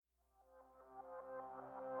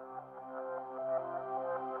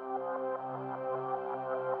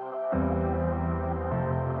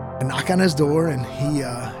I knock on his door, and he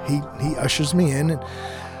ushers me in. And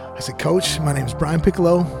I said, Coach, my name is Brian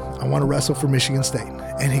Piccolo. I want to wrestle for Michigan State.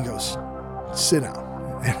 And he goes, sit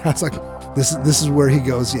down. And I was like, this is where he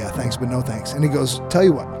goes, yeah, thanks, but no thanks. And he goes, tell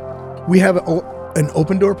you what, we have an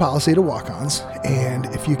open door policy to walk-ons, and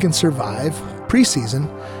if you can survive preseason,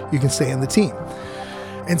 you can stay in the team.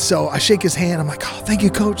 And so I shake his hand. I'm like, oh, thank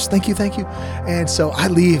you, Coach. Thank you. And so I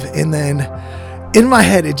leave, and then in my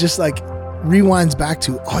head, it just like rewinds back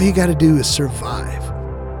to all you got to do is survive.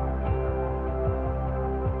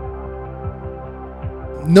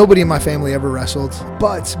 Nobody in my family ever wrestled,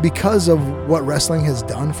 but because of what wrestling has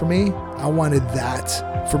done for me, I wanted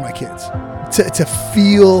that for my kids. To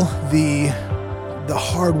feel the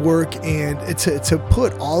hard work and to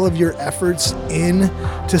put all of your efforts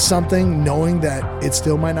into something, knowing that it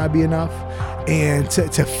still might not be enough, and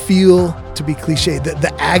to feel, to be cliche,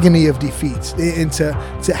 the agony of defeat, and to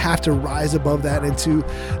have to rise above that, and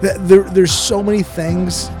there's so many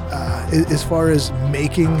things as far as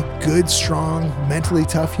making good, strong, mentally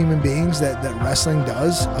tough human beings that wrestling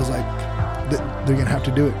does. I was like, they're gonna have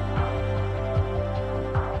to do it.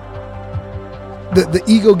 The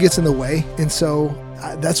ego gets in the way, and so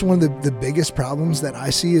that's one of the biggest problems that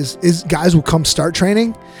I see is guys will come start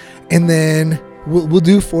training, and then we'll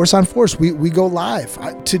do force on force. We go live.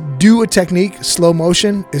 To do a technique, slow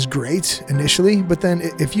motion is great initially, but then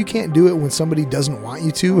if you can't do it when somebody doesn't want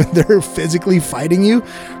you to and they're physically fighting you,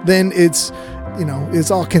 then it's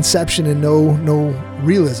all conception and no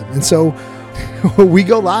realism. And so we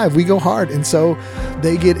go live, we go hard, and so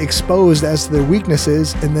they get exposed as to their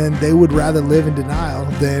weaknesses, and then they would rather live in denial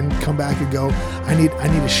than come back and go, I need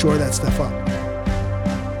to shore that stuff up.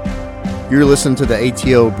 You're listening to the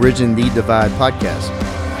ATO Bridging the Divide podcast,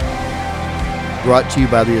 brought to you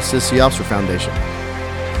by the Assist the Officer Foundation.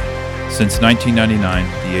 Since 1999,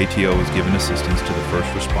 the ATO has given assistance to the first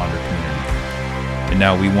responder community, and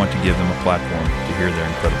now we want to give them a platform to hear their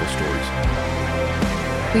incredible stories.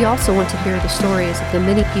 We also want to hear the stories of the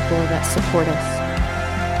many people that support us.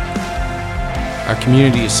 Our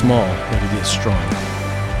community is small, but it is strong.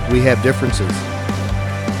 We have differences.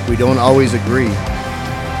 We don't always agree,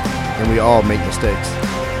 and we all make mistakes.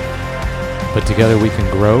 But together we can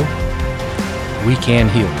grow, we can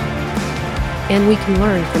heal, and we can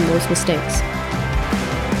learn from those mistakes.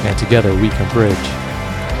 And together we can bridge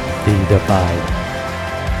the divide.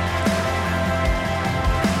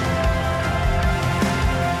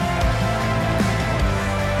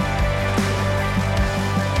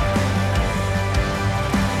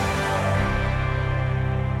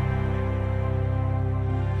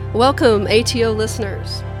 Welcome, ATO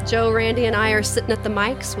listeners. Joe, Randy, and I are sitting at the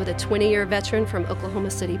mics with a 20-year veteran from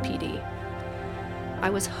Oklahoma City PD.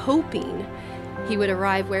 I was hoping he would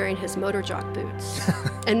arrive wearing his motor jock boots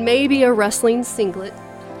and maybe a wrestling singlet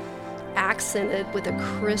accented with a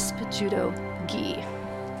crisp judo gi.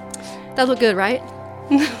 That looked good, right?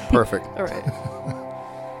 Perfect. All right.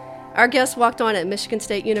 Our guest walked on at Michigan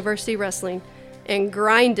State University Wrestling and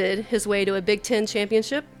grinded his way to a Big Ten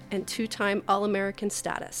championship and two-time All-American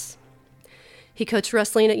status. He coached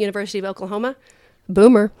wrestling at University of Oklahoma,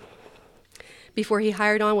 Boomer, before he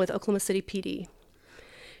hired on with Oklahoma City PD.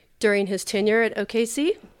 During his tenure at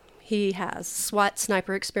OKC, he has SWAT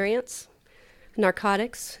sniper experience,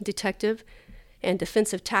 narcotics, detective, and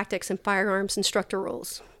defensive tactics and firearms instructor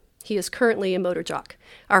roles. He is currently a motor jock,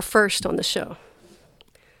 our first on the show.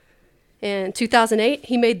 In 2008,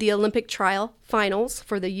 he made the Olympic trial finals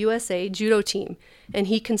for the USA judo team, and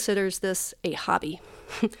he considers this a hobby.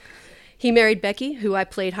 He married Becky, who I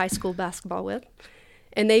played high school basketball with,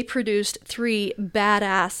 and they produced 3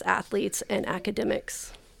 badass athletes and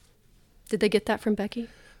academics. Did they get that from Becky?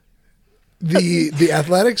 The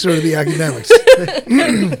athletics or the academics?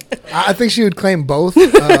 I think she would claim both,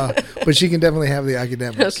 but she can definitely have the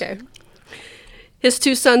academics. Okay. His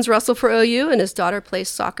 2 sons wrestle for OU, and his daughter plays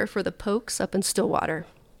soccer for the Pokes up in Stillwater.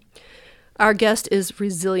 Our guest is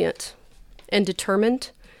resilient and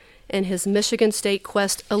determined, and his Michigan State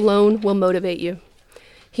quest alone will motivate you.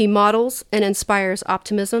 He models and inspires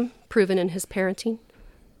optimism, proven in his parenting,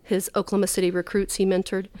 his Oklahoma City recruits he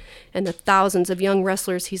mentored, and the thousands of young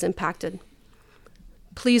wrestlers he's impacted.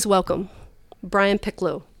 Please welcome Brian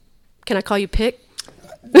Piccolo. Can I call you Pick?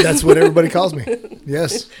 That's what everybody calls me.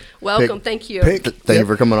 Yes. Welcome. Pick. Thank you. Pick. Thank you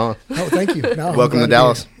for coming on. Oh, thank you. No, Welcome to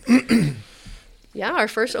Dallas. Yeah, our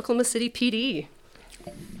first Oklahoma City PD.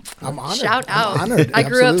 I'm honored. Shout out. I'm honored. I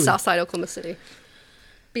grew up Absolutely. Southside Oklahoma City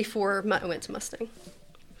before I went to Mustang.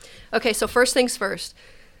 Okay, so first things first.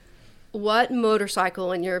 What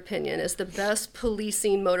motorcycle, in your opinion, is the best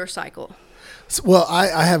policing motorcycle? Well,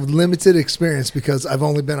 I have limited experience because I've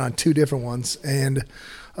only been on 2 different ones, and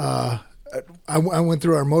I went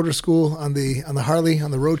through our motor school on the Harley,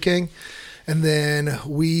 on the Road King. And then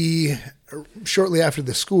shortly after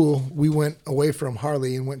the school, we went away from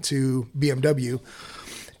Harley and went to BMW.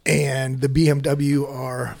 And the BMW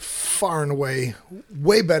are far and away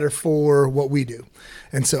way better for what we do.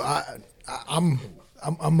 And so I'm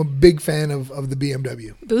a big fan of the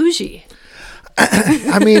BMW. Bougie.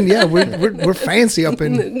 I mean, yeah, we're fancy up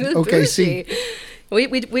in OKC.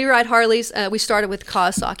 Bougie. We ride Harleys. We started with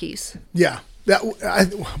Kawasaki's. Yeah,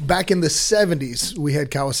 back in the 70s we had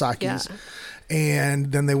Kawasaki's. Yeah.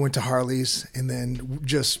 And then they went to Harleys, and then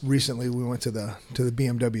just recently we went to the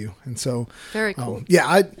BMW, and so very cool.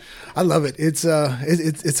 Yeah, I love it. It's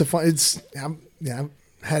a fun. I've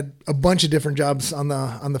had a bunch of different jobs on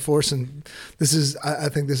the force, and I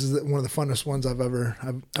think this is one of the funnest ones I've ever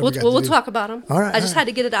We'll talk about them. All right, I just had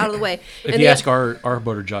to get it out of the way. If you ask our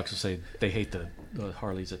motor jocks, will say they hate the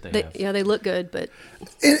Harleys that they have. Yeah, they look good, but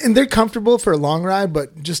and they're comfortable for a long ride,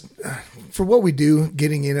 but just for what we do,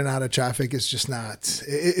 getting in and out of traffic is just not.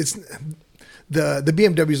 It's the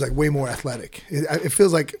BMW is like way more athletic. It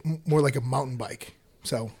feels like more like a mountain bike.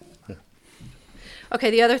 So,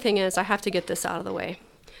 okay. The other thing is, I have to get this out of the way.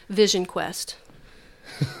 Vision Quest.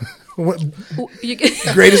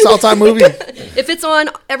 Greatest all-time movie. If it's on,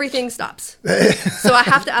 everything stops. So I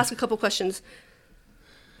have to ask a couple questions.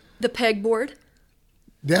 The pegboard.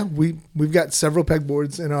 Yeah, we've got several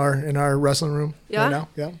pegboards in our wrestling room right now.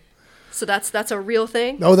 Yeah. So that's a real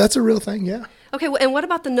thing? Oh, that's a real thing, yeah. Okay, and what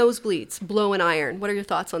about the nosebleeds, blow and iron? What are your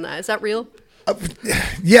thoughts on that? Is that real?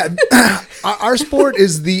 Yeah. Our sport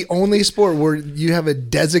is the only sport where you have a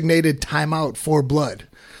designated timeout for blood.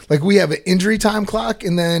 Like we have an injury time clock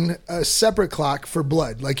and then a separate clock for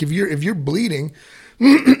blood. Like if you're bleeding,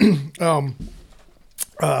 they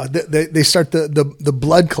start the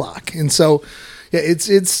blood clock. And so yeah,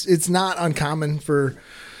 it's not uncommon for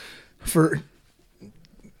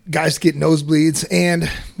guys to get nosebleeds, and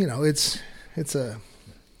it's a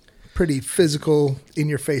pretty physical, in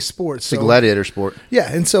your face sport. It's a gladiator sport.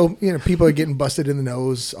 Yeah, and so people are getting busted in the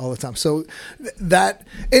nose all the time. So that,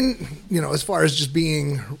 and as far as just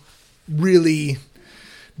being really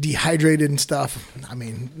dehydrated and stuff, I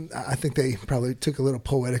mean, I think they probably took a little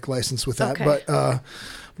poetic license with that. Okay.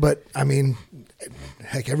 But I mean,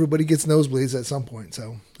 heck, everybody gets nosebleeds at some point.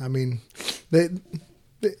 So I mean,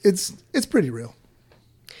 it's pretty real.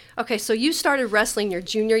 Okay, so you started wrestling your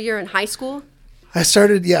junior year in high school? I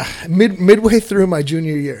started, midway through my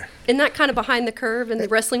junior year. Isn't that kind of behind the curve in the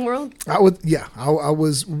wrestling world? I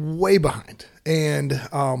was way behind. And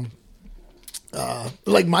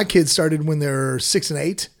like my kids started when they were 6 and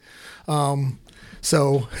 8.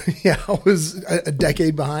 So yeah, I was a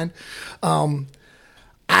decade behind. I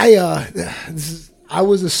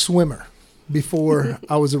was a swimmer before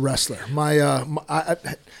I was a wrestler. My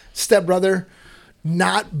stepbrother,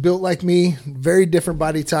 not built like me, very different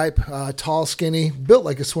body type, tall, skinny, built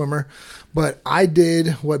like a swimmer. But I did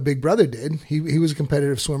what Big Brother did. He was a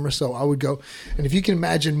competitive swimmer, so I would go. And if you can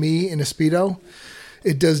imagine me in a Speedo,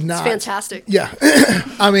 it does not. It's fantastic. Yeah.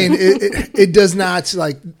 I mean, it does not,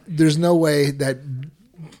 like, there's no way that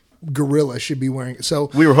gorilla should be wearing it.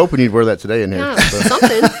 So we were hoping you'd wear that today in here. Yeah,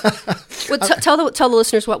 something. Well, tell the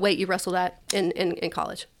listeners what weight you wrestled at in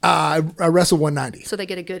college. I wrestled 190. So they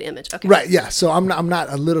get a good image. Okay. Right. Yeah. So I'm not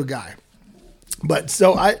a little guy, but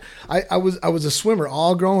so I was a swimmer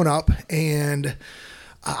all growing up, and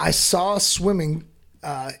I saw swimming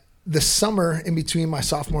the summer in between my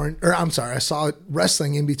sophomore, I saw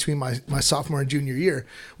wrestling in between my sophomore and junior year.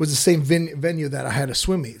 Was the same venue that I had a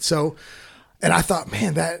swim meet. So, and I thought,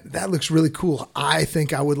 man, that looks really cool. I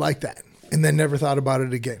think I would like that. And then never thought about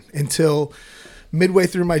it again until midway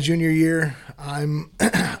through my junior year. I'm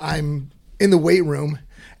in the weight room,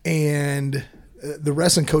 and the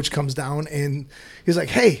wrestling coach comes down, and he's like,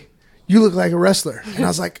 "Hey, you look like a wrestler." And I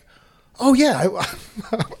was like, "Oh yeah,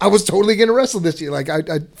 I was totally going to wrestle this year. Like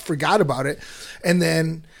I forgot about it." And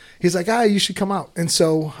then he's like, "You should come out." And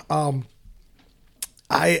so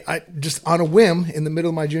I just on a whim in the middle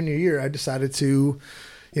of my junior year, I decided to,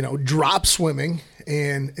 drop swimming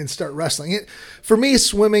and start wrestling. It for me,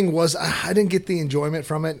 swimming was, I didn't get the enjoyment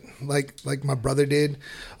from it like my brother did.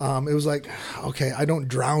 It was like, okay, I don't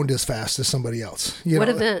drown as fast as somebody else. What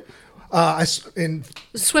event?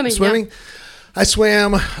 Swimming. Yeah. I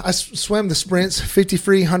swam the sprints, 50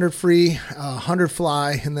 free, 100 free, 100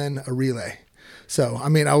 fly, and then a relay. So I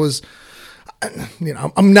mean, I was,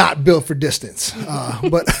 I'm not built for distance,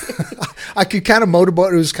 but I could kind of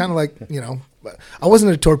motorboat. It was kind of like, I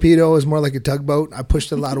wasn't a torpedo. It was more like a tugboat. I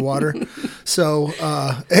pushed a lot of water. So,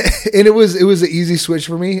 and it was an easy switch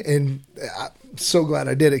for me. And so glad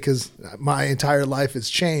I did it because my entire life has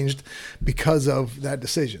changed because of that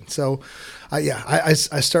decision. So, I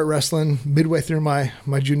start wrestling midway through my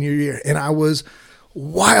junior year, and I was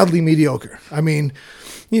wildly mediocre. I mean,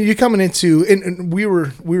 you're coming into, and we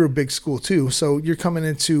were a big school too, so you're coming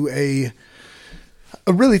into a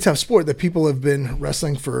really tough sport that people have been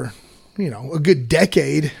wrestling for, a good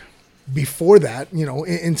decade before that,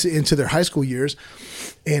 into their high school years.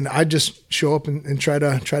 And I just show up and try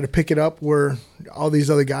to pick it up where all these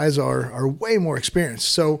other guys are way more experienced.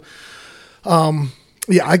 So,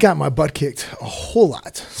 I got my butt kicked a whole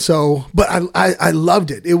lot. So, but I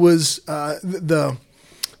loved it. It was, the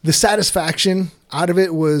satisfaction out of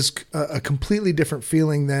it was a completely different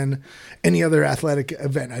feeling than any other athletic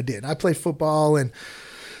event I did. I played football and,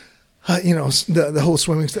 the whole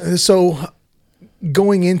swimming stuff. So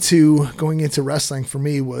going into wrestling for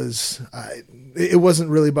me was, it wasn't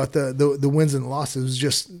really about the wins and the losses. It was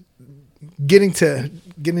just getting to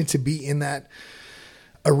be in that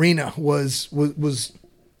arena was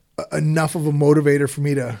enough of a motivator for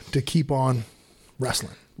me to keep on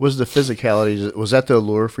wrestling. Was the physicality, was that the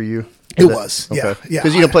allure for you? It was, yeah.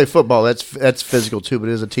 Because you can play football, that's physical too, but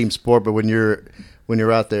it is a team sport. But when you're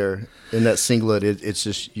out there in that singlet, it's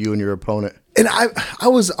just you and your opponent. And I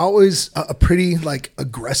was always a pretty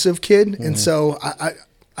aggressive kid, and so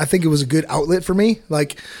I think it was a good outlet for me.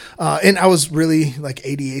 And I was really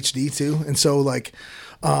ADHD too, and so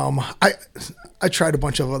I tried a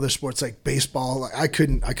bunch of other sports like baseball. I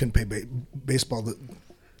couldn't play baseball to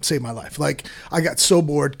save my life. I got so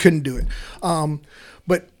bored, couldn't do it.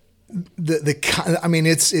 But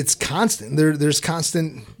it's constant. There's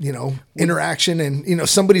constant, interaction, and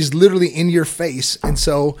somebody's literally in your face, and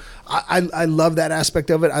so I love that aspect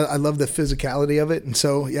of it. I love the physicality of it, and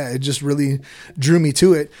so it just really drew me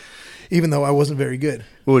to it, even though I wasn't very good.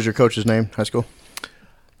 What was your coach's name, high school?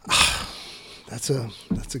 That's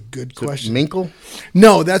a good question. Minkle?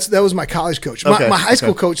 No, that was my college coach. My high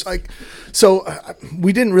school coach,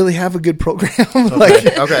 we didn't really have a good program.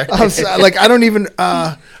 I don't even.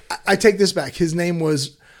 I take this back. His name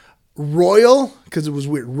was Royal, because it was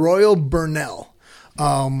weird. Royal Burnell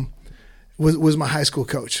was my high school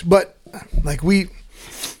coach, but It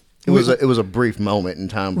was a brief moment in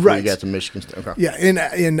time before you got to Michigan State. Okay. Yeah,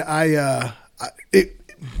 and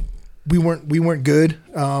we weren't good.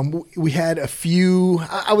 We had a few.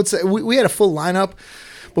 I would say we had a full lineup,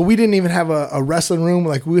 but we didn't even have a wrestling room.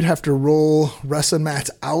 We would have to roll wrestling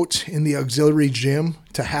mats out in the auxiliary gym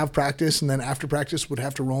to have practice, and then after practice would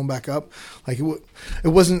have to roll them back up. It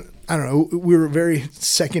wasn't. I don't know. We were a very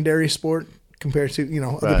secondary sport compared to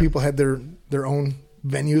other people had their own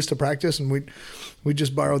venues to practice, and we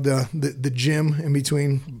just borrowed the gym in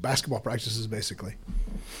between basketball practices, basically.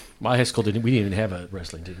 My high school we didn't even have a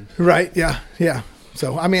wrestling team. Right. Yeah.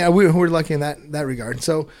 So we were lucky in that regard.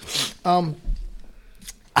 So,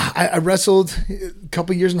 I wrestled a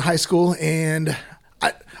couple years in high school, and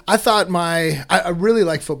I thought I really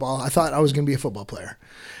liked football. I thought I was going to be a football player,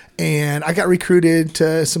 and I got recruited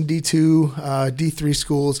to some D2, D3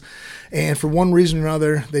 schools, and for one reason or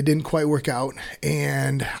another, they didn't quite work out.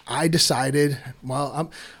 And I decided,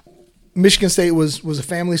 Michigan State was a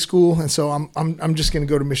family school, and so I'm just going to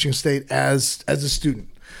go to Michigan State as a student.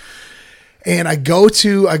 And I go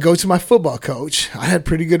to my football coach. I had a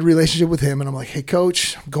pretty good relationship with him, and I'm like, "Hey,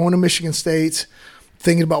 coach, I'm going to Michigan State,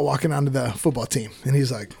 thinking about walking onto the football team." And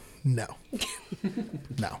he's like, "No,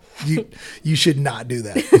 you should not do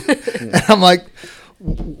that." And I'm like,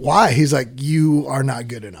 "Why?" He's like, "You are not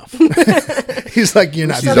good enough." He's like, "You're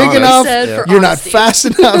not big enough. You're not fast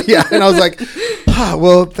enough." Yeah. And I was like,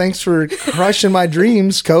 well, thanks for crushing my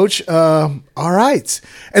dreams, coach. All right.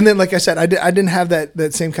 And then, like I said, I didn't have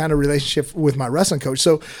that same kind of relationship with my wrestling coach.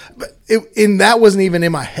 So, that wasn't even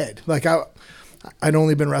in my head. I'd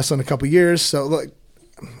only been wrestling a couple years. So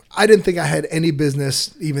I didn't think I had any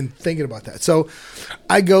business even thinking about that. So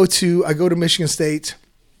I go to Michigan State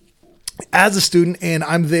as a student, and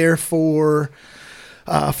I'm there for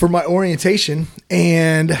my orientation.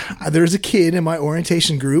 And there's a kid in my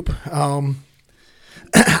orientation group.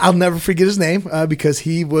 I'll never forget his name because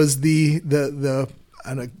he was the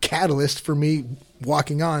catalyst for me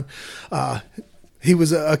walking on. He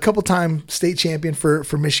was a couple-time state champion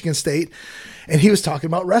for Michigan State, and he was talking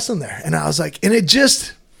about wrestling there. And I was like,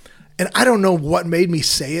 and I don't know what made me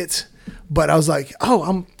say it, but I was like, oh,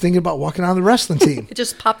 I'm thinking about walking on the wrestling team. It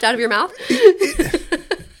just popped out of your mouth?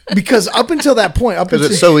 Because up until that point. Because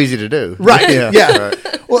it's so easy to do. Right, yeah.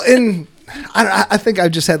 Right. Well, and I think I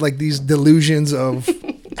just had these delusions of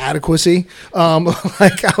inadequacy.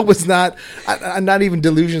 Like I was not even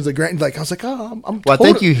delusions of grandeur. Like I was like, oh, I'm. Well, I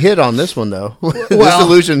think you hit on this one though. This Well-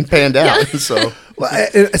 illusion panned out. So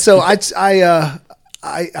So I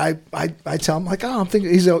tell him like, oh, I'm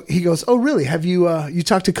thinking. He goes, oh, really? Have you you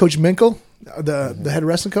talked to Coach Minkle, the head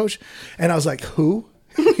wrestling coach? And I was like, who?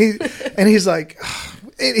 He's like,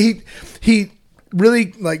 he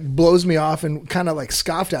really like blows me off and kind of like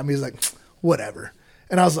scoffed at me. He's like, whatever.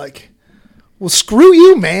 And I was like, well, screw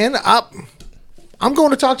you, man. I'm going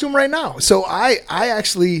to talk to him right now. So I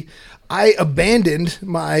abandoned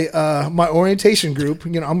my my orientation group.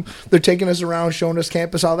 You know, they're taking us around, showing us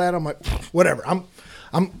campus, all that. I'm like, whatever.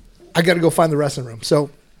 I got to go find the wrestling room.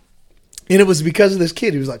 So, and it was because of this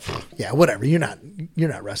kid. He was like, yeah, whatever. You're not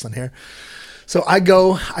wrestling here. So I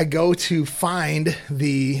go to find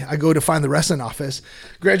the wrestling office.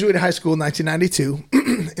 Graduated high school in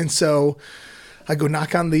 1992, and so I go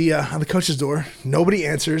knock on the coach's door. Nobody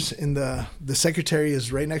answers, and the secretary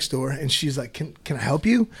is right next door, and she's like, "Can I help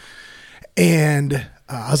you?" And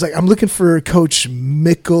I was like, "I'm looking for Coach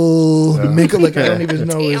Minkle. Minkle, like I don't even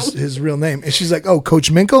know his real name." And she's like, "Oh, Coach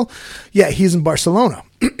Minkle? Yeah, he's in Barcelona."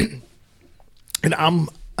 And I'm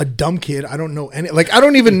a dumb kid. I don't know any. Like I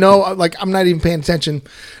don't even know. Like I'm not even paying attention.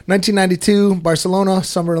 1992 Barcelona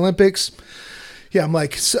Summer Olympics. Yeah, I'm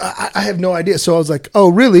like, so I have no idea. So I was like, oh,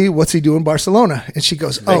 really? What's he doing in Barcelona? And she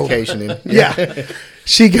goes, oh. vacationing. Yeah.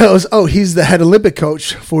 She goes, oh, he's the head Olympic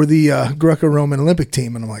coach for the Greco-Roman Olympic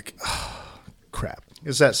team. And I'm like, oh, crap.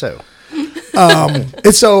 Is that so?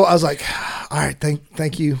 And so I was like, all right,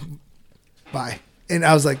 thank you. Bye. And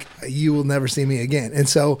I was like, you will never see me again. And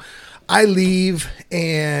so I leave,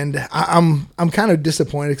 and I'm kind of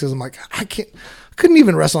disappointed because I'm like, I couldn't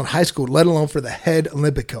even wrestle in high school, let alone for the head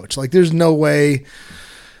Olympic coach. Like, there's no way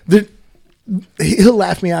he'll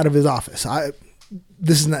laugh me out of his office. I'm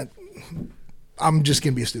just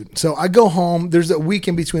going to be a student. So I go home. There's a week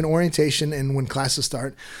in between orientation and when classes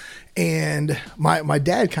start. And my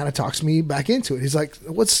dad kind of talks me back into it. He's like,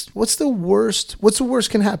 what's the worst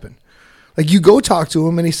can happen? Like, you go talk to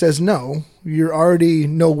him and he says, no, you're already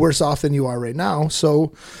no worse off than you are right now.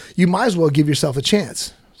 So you might as well give yourself a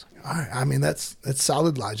chance. All right. I mean, that's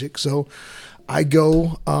solid logic. So I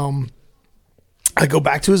go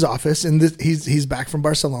back to his office, and he's back from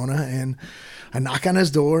Barcelona, and I knock on his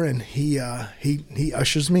door, and he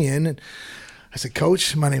ushers me in, and I said,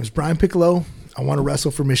 Coach, my name is Brian Piccolo. I want to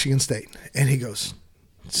wrestle for Michigan State. And he goes,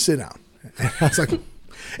 sit down. And I was like,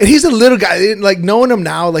 and he's a little guy, like knowing him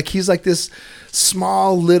now, like he's like this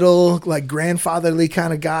small little like grandfatherly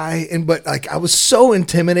kind of guy. But like I was so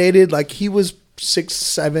intimidated. Like he was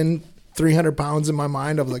 6'7", 300 pounds in my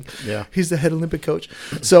mind. I was like, yeah, he's the head Olympic coach.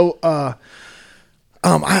 So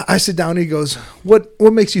I sit down and he goes, what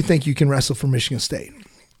makes you think you can wrestle for Michigan State?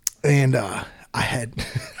 And I had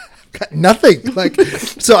got nothing. Like,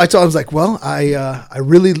 so I told him, I was like, well, I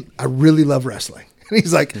really love wrestling. And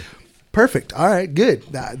he's like, perfect. All right, good.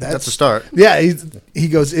 That's a start. Yeah. He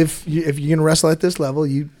goes, if you're going to wrestle at this level,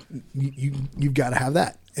 you've got to have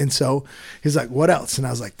that. And so he's like, what else? And I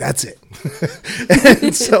was like, that's it.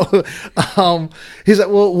 And so he's like,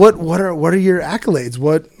 well, what are your accolades?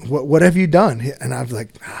 What have you done? And I was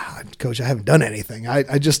like, Coach, I haven't done anything.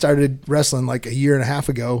 I just started wrestling like a year and a half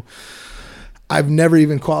ago. I've never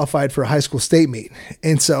even qualified for a high school state meet.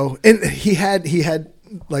 And so, and he had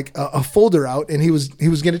like a folder out, and he was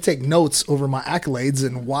going to take notes over my accolades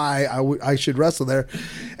and why I should wrestle there.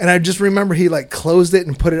 And I just remember he like closed it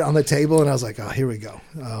and put it on the table, and I was like, oh, here we go.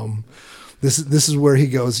 This is where he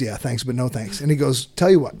goes, yeah, thanks, but no thanks. And he goes, tell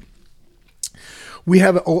you what, we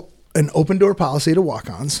have an open door policy to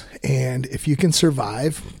walk-ons, and if you can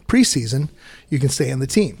survive preseason, you can stay on the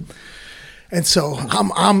team. And so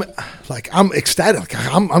I'm ecstatic. Like,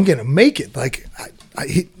 I'm going to make it. Like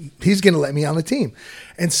he's going to let me on the team.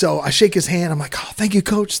 And so I shake his hand. I'm like, oh, thank you,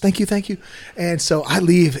 Coach. Thank you. And so I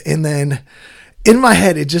leave. And then in my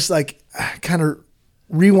head, it just like kind of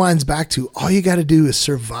rewinds back to all you got to do is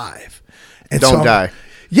survive. And don't die.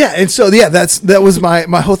 Yeah. And so, yeah, that was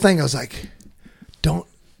my whole thing. I was like, don't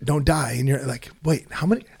die. And you're like, wait, how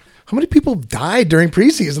many people died during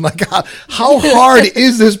preseason? Like, how hard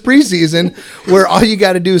is this preseason where all you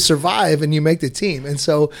got to do is survive and you make the team? And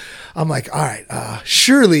so I'm like, all right,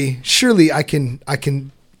 surely I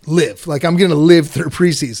can live. Like, I'm going to live through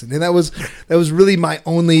preseason. And that was really my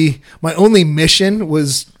only mission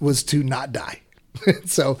was to not die.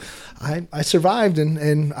 So I survived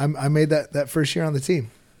and I made that first year on the team.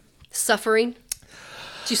 Suffering?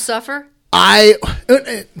 Did you suffer? I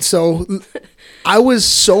was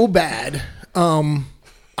so bad. I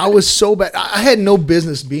had no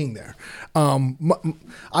business being there.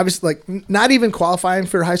 Obviously, like not even qualifying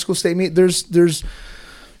for high school state meet. There's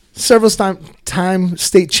several time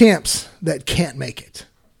state champs that can't make it.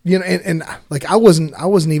 You know, and like I wasn't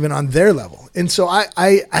even on their level. And so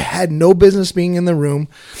I had no business being in the room.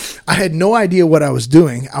 I had no idea what I was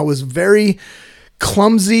doing. I was very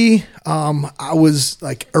clumsy. I was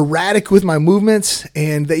like erratic with my movements,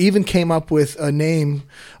 and they even came up with a name,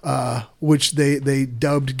 which they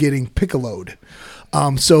dubbed getting piccoloed.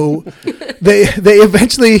 So they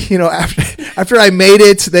eventually, you know, after I made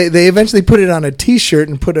it, they eventually put it on a t-shirt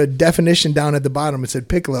and put a definition down at the bottom. It said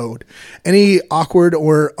piccoloed. Any awkward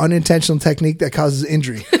or unintentional technique that causes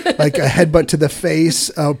injury, like a headbutt to the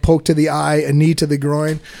face, a poke to the eye, a knee to the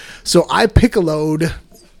groin. So I piccoloed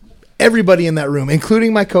everybody in that room,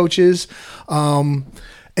 including my coaches. And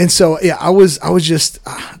so, yeah, I was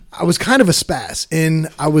kind of a spaz, and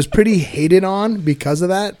I was pretty hated on because of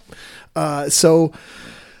that. So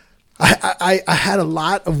I had a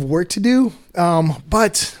lot of work to do,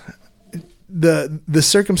 but the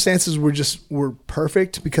circumstances were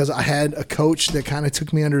perfect because I had a coach that kind of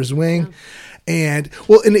took me under his wing. And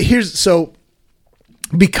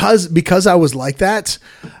because I was like that,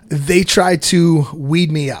 they tried to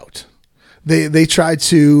weed me out. They tried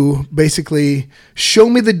to basically show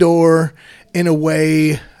me the door in a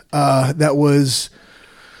way that was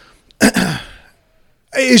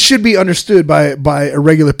it should be understood by a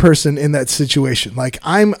regular person in that situation. Like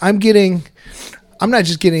I'm not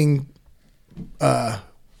just getting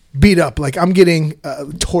beat up, like I'm getting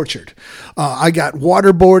tortured. I got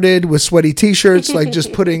waterboarded with sweaty t-shirts, like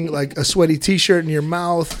just putting like a sweaty t-shirt in your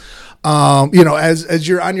mouth. You know, as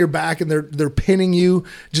you're on your back and they're pinning you,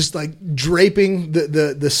 just like draping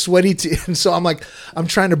the sweaty and so I'm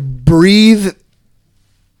trying to breathe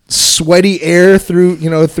sweaty air through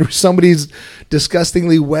somebody's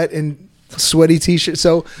disgustingly wet and sweaty t-shirt.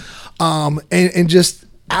 So, and just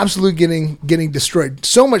absolutely getting destroyed.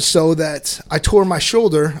 So much so that I tore my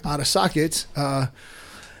shoulder out of socket,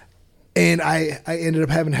 and I ended up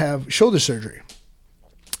having to have shoulder surgery.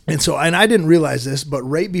 And so, and I didn't realize this, but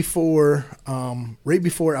right before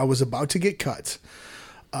I was about to get cut,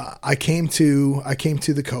 I came to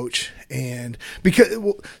the coach, and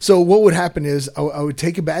so what would happen is I would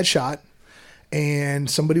take a bad shot and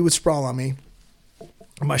somebody would sprawl on me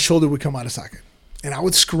and my shoulder would come out of socket and I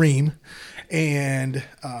would scream, and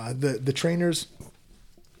the trainers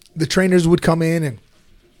would come in, and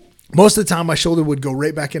most of the time my shoulder would go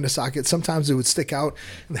right back into socket. Sometimes it would stick out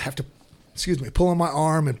and they have to pull on my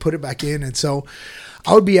arm and put it back in. And so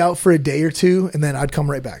I would be out for a day or two and then I'd come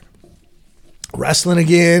right back. Wrestling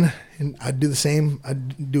again, and I'd do the same.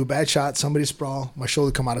 I'd do a bad shot, somebody sprawl, my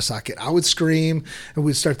shoulder come out of socket. I would scream, and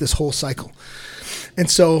we'd start this whole cycle. And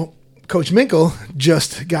so Coach Minkle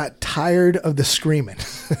just got tired of the screaming.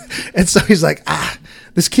 And so he's like,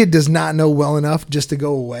 this kid does not know well enough just to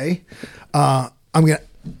go away. I'm gonna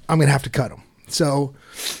have to cut him. So,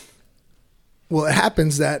 well, it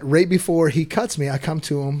happens that right before he cuts me, I come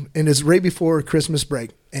to him, and it's right before Christmas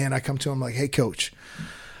break, and I come to him like, hey, Coach,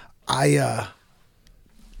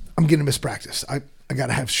 I'm going to miss practice. I got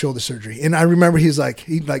to have shoulder surgery. And I remember he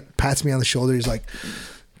pats me on the shoulder. He's like,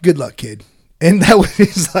 good luck, kid. And that was,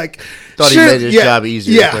 he's like, thought sure, he made his job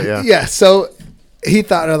easier. Yeah. So he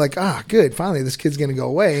thought, like, good. Finally, this kid's going to go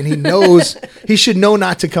away. And he knows, he should know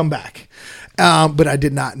not to come back. But I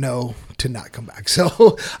did not know to not come back.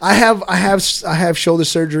 So I have shoulder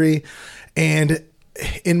surgery, and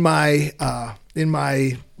in my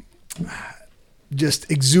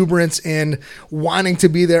just exuberance and wanting to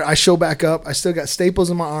be there, I show back up. I still got staples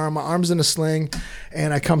in my arm. My arm's in a sling,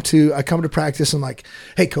 and I come to practice. I'm like,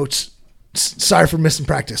 hey, Coach, sorry for missing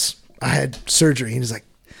practice. I had surgery. And he's like,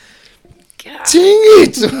 dang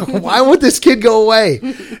it. Why would this kid go away?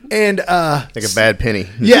 And like a bad penny.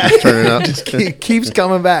 Yeah. Turning up. Just keeps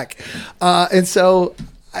coming back. And so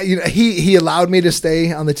he allowed me to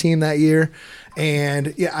stay on the team that year.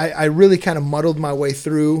 And yeah, I really kind of muddled my way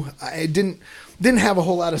through. I didn't have a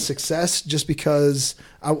whole lot of success just because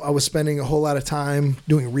I was spending a whole lot of time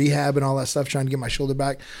doing rehab and all that stuff, trying to get my shoulder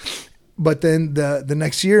back. But then the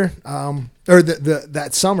next year, or that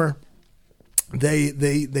summer,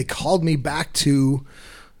 they called me back to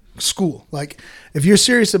school. Like, if you're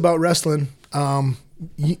serious about wrestling,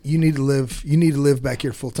 you need to live back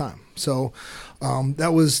here full time. So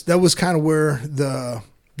that was kind of where the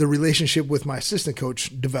relationship with my assistant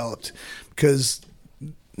coach developed, because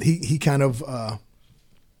he kind of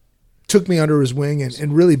took me under his wing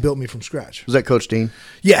and really built me from scratch. Was that Coach Dean?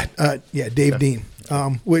 Yeah, Dave Dean.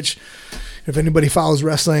 Which, if anybody follows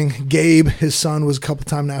wrestling, Gabe, his son, was a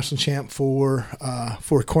couple-time national champ for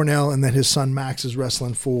Cornell, and then his son Max is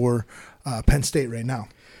wrestling for Penn State right now.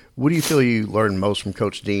 What do you feel you learned most from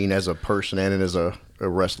Coach Dean as a person and as a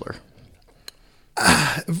wrestler?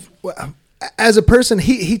 As a person,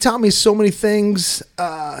 he taught me so many things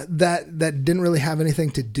that didn't really have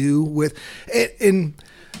anything to do with it. In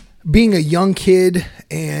being a young kid,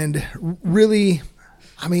 and really,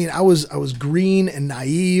 I mean, I was green and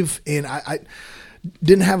naive, and I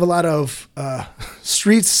didn't have a lot of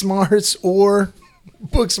street smarts or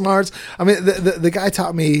book smarts. I mean, the guy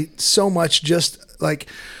taught me so much, just like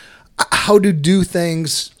how to do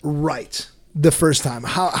things right the first time,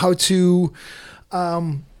 how to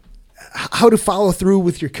follow through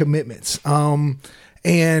with your commitments.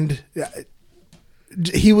 And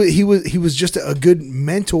he was just a good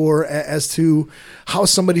mentor as to how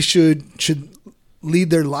somebody should lead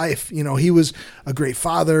their life. You know, he was a great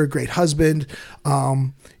father, great husband,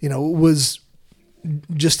 was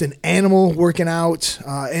just an animal working out.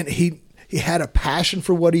 And he had a passion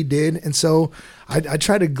for what he did. And so I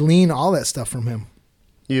try to glean all that stuff from him.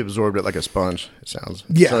 You absorbed it like a sponge, it sounds.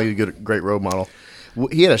 Yeah. So you're a great role model.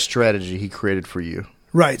 He had a strategy he created for you.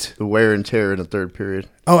 Right. The wear and tear in the third period.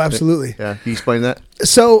 Oh, absolutely. Yeah. Can you explain that?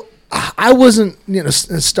 So I wasn't,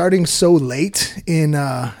 starting so late in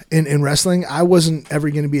wrestling, I wasn't ever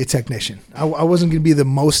going to be a technician. I wasn't going to be the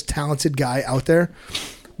most talented guy out there,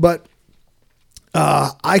 but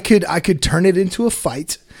I could turn it into a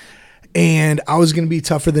fight. And I was going to be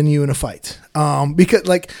tougher than you in a fight. Because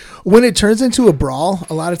like when it turns into a brawl,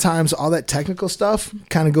 a lot of times all that technical stuff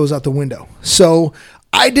kind of goes out the window. So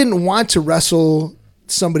I didn't want to wrestle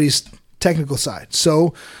somebody's technical side.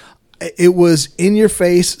 So it was in your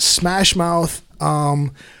face, smash mouth,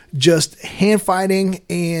 just hand fighting,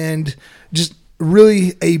 and just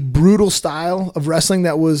really a brutal style of wrestling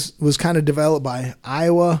that was kind of developed by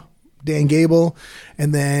Iowa, Dan Gable,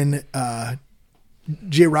 and then,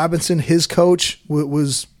 Jay Robinson, his coach,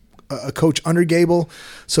 was a coach under Gable.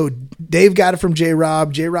 So Dave got it from J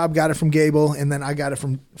Rob got it from Gable, and then I got it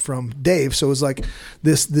from Dave. So it was like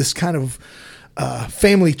this kind of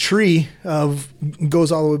family tree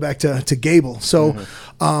goes all the way back to Gable. So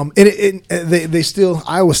they still,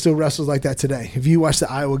 Iowa still wrestles like that today. If you watch the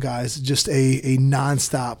Iowa guys, just a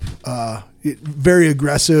nonstop, very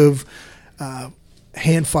aggressive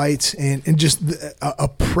hand fights and just a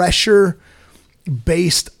pressure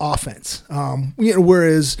based offense.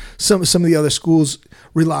 Whereas some of the other schools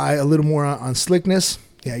rely a little more on slickness.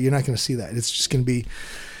 Yeah, you're not going to see that. It's just going to be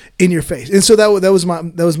in your face. And so that was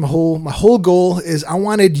my whole goal is I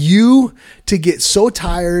wanted you to get so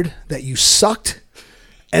tired that you sucked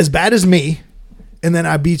as bad as me, and then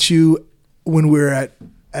I beat you when we were at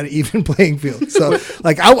an even playing field. So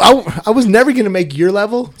like I was never going to make your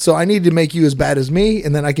level, so I needed to make you as bad as me,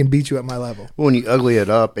 and then I can beat you at my level. Well, when you ugly it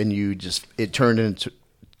up and it turned into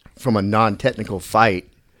from a non-technical fight,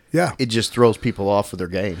 yeah, it just throws people off of their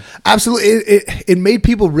game. Absolutely. It made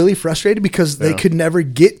people really frustrated because they could never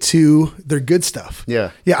get to their good stuff.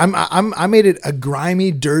 Yeah. Yeah. I made it a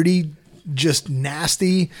grimy, dirty, just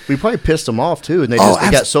nasty. We probably pissed them off too. And they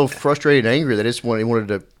got so frustrated and angry that they wanted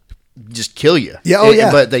to just kill you. Yeah. Oh,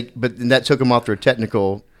 yeah. But that took them off their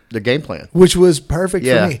game plan, which was perfect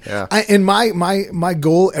for me. Yeah. And my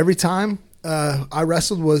goal every time I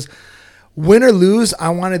wrestled was win or lose. I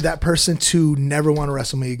wanted that person to never want to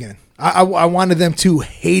wrestle me again. I wanted them to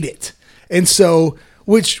hate it. And so,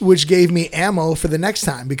 which gave me ammo for the next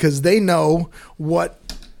time because they know what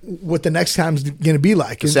the next time's going to be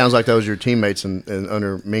like. It sounds like that was your teammates and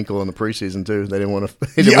under Minkle in the preseason too. They didn't want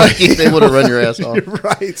to. They would have run your ass off.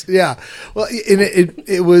 Right? Yeah. Well, and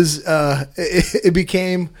it was it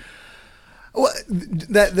became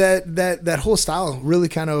that whole style really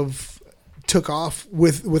kind of took off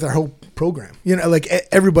with our whole program. Like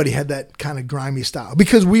everybody had that kind of grimy style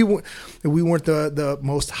because we weren't the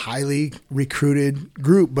most highly recruited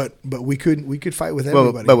group, but we could fight with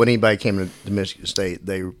everybody. But when anybody came to Michigan State,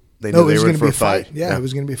 they knew they were in for a fight. Yeah, it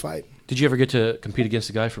was going to be a fight. Did you ever get to compete against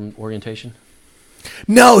a guy from orientation?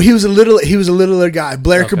 No, he was a littler guy,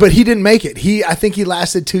 Blair, okay. But he didn't make it. I think he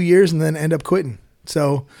lasted 2 years and then ended up quitting.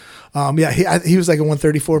 So, he was like a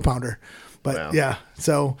 134 pounder, but wow. Yeah,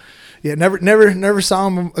 so. Yeah, never saw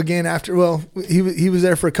him again after. Well, he was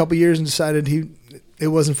there for a couple years and decided it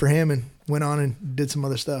wasn't for him and went on and did some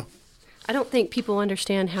other stuff. I don't think people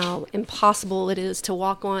understand how impossible it is to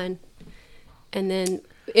walk on and then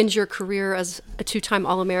end your career as a 2-time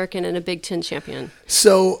All-American and a Big Ten champion.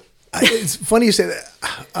 So it's funny you say that.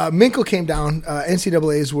 Minkle came down.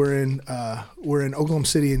 NCAAs were in Oklahoma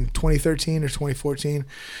City in 2013 or 2014,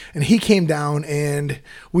 and he came down and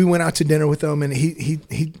we went out to dinner with him. And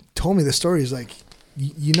he told me the story. He's like,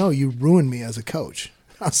 you ruined me as a coach.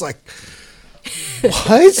 I was like,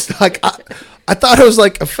 what? Like, I thought it was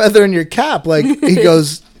like a feather in your cap. Like, he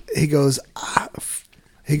goes,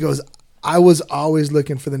 I was always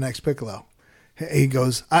looking for the next Piccolo. He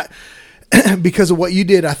goes, because of what you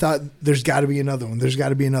did, I thought there's got to be another one. There's got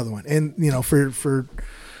to be another one. And, you know, for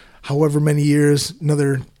however many years,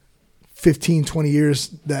 another 15, 20 years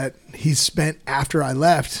that he spent after I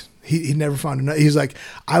left, he never found another. He's like,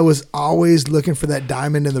 I was always looking for that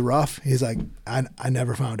diamond in the rough. He's like, I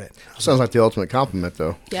never found it. Sounds like the ultimate compliment,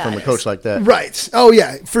 though, from a coach like that. Right. Oh,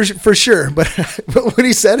 yeah, for sure. But when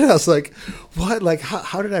he said it, I was like, what? Like,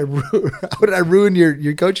 how did I ruin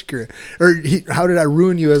your coaching career? Or how did I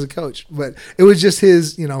ruin you as a coach? But it was just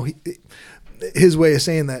his, you know, his way of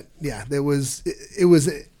saying that, yeah, it was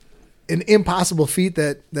an impossible feat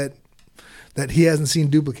that he hasn't seen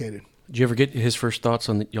duplicated. Did you ever get his first thoughts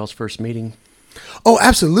on y'all's first meeting? Oh,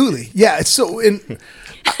 absolutely. Yeah. So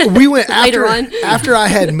we went after I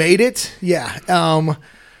had made it. Yeah. And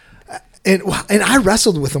I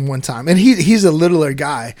wrestled with him one time, and he's a littler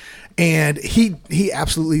guy, and he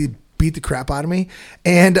absolutely beat the crap out of me.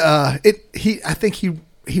 And I think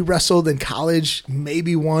he wrestled in college,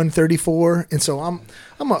 maybe 134. And so I'm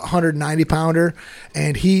a 190 pounder,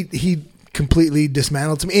 and he completely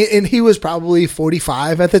dismantled me, and he was probably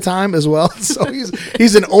 45 at the time as well. So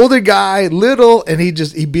he's an older guy, little, and he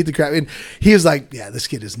beat the crap. And he was like, "Yeah, this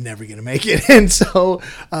kid is never gonna make it." And so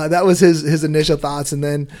that was his initial thoughts. And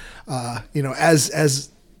then, you know, as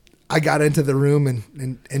I got into the room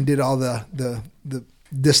and did all the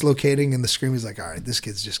dislocating and the scream, he's like, "All right, this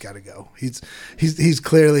kid's just got to go. He's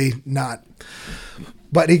clearly not."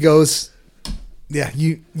 But he goes, "Yeah,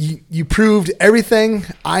 you proved everything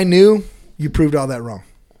I knew. You proved all that wrong."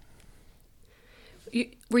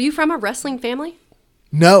 Were you from a wrestling family?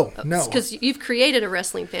 No. Because you've created a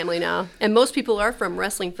wrestling family now, and most people are from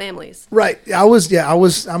wrestling families. Right.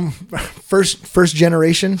 I'm first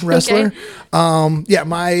generation wrestler. Okay. Yeah,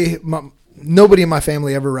 my nobody in my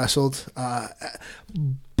family ever wrestled.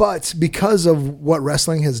 But because of what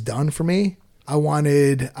wrestling has done for me, I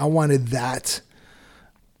wanted that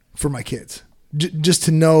for my kids. Just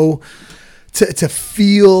to know, to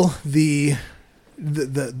feel the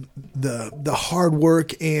hard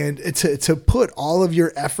work, and to put all of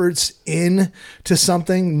your efforts in to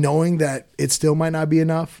something, knowing that it still might not be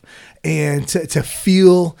enough, and to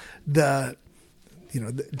feel the, you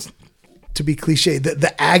know, to be cliche,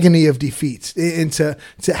 the agony of defeat, and to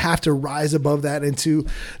have to rise above that, and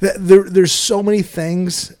there's so many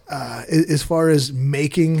things as far as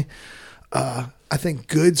making I think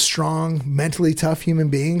good, strong, mentally tough human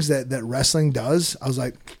beings that wrestling does. I was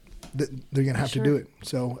like, they're going to have to do it.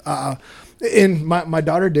 So, and my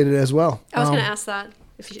daughter did it as well. I was going to ask that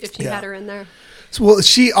if you had her in there. So, well,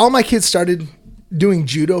 all my kids started doing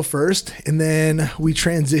judo first, and then we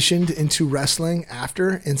transitioned into wrestling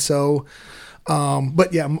after. And so,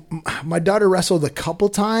 but yeah, my daughter wrestled a couple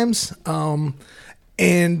times,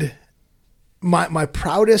 and my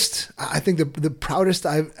proudest, I think the proudest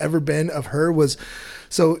I've ever been of her was,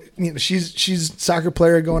 so, you know, she's a soccer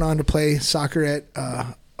player going on to play soccer at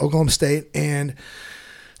Oklahoma State, and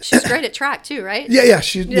she's great at track too, right? Yeah,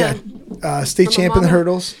 state champion in the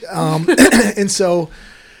hurdles. And so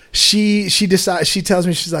she decides, she tells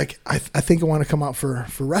me, she's like, I think I want to come out for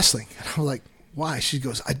wrestling. And I was like, why? She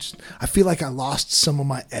goes, I feel like I lost some of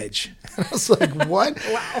my edge. And I was like, what?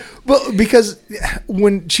 Wow. Well, because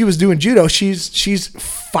when she was doing judo, she's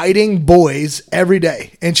fighting boys every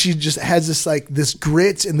day, and she just has this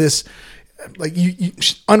grit and this, like,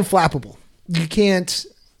 unflappable. You can't.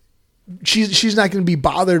 She's not going to be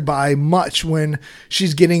bothered by much when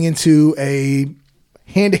she's getting into a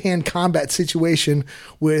hand-to-hand combat situation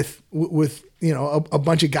with you know, a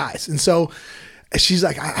bunch of guys. And so she's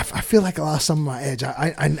like, I feel like I lost some of my edge.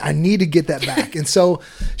 I need to get that back. And so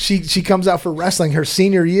she comes out for wrestling her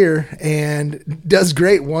senior year and does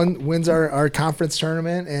great. Wins our conference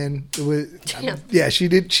tournament, and it was, she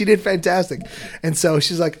did fantastic. And so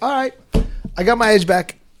she's like, all right, I got my edge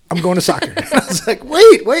back. I'm going to soccer. And I was like,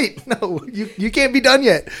 wait, no, you can't be done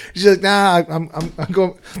yet. She's like, nah, I'm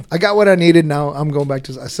going. I got what I needed. Now I'm going back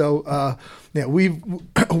to. So yeah,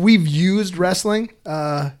 we've used wrestling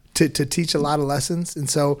to teach a lot of lessons, and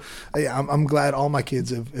so yeah, I'm glad all my kids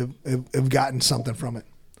have gotten something from it.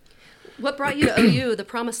 What brought you to OU, the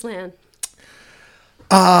promised land?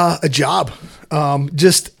 A job. I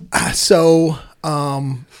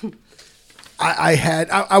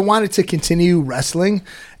wanted to continue wrestling,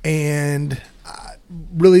 and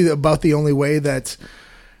really about the only way that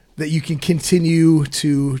you can continue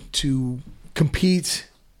to compete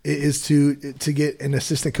is to get an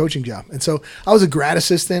assistant coaching job. And so I was a grad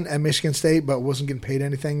assistant at Michigan State, but wasn't getting paid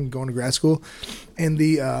anything going to grad school. And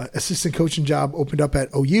the assistant coaching job opened up at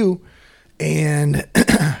OU, and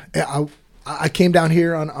I came down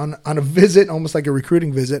here on a visit, almost like a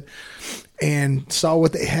recruiting visit, and saw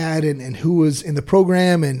what they had and who was in the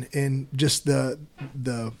program and just the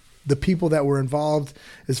people that were involved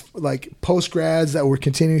is like post grads that were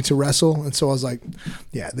continuing to wrestle. And so I was like,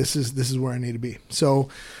 yeah, this is where I need to be. So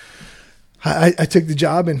I took the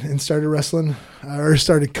job and started wrestling or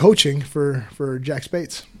started coaching for Jack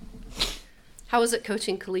Spates. How was it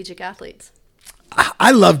coaching collegiate athletes?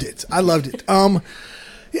 I loved it.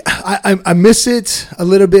 I miss it a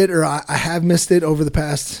little bit, or I have missed it over the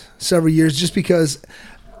past several years, just because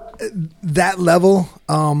that level,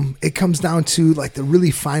 it comes down to like the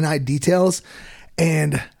really finite details,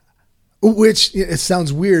 and which it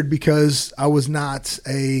sounds weird because I was not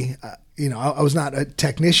I was not a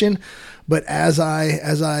technician, but as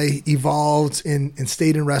I evolved and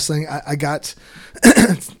stayed in wrestling, I got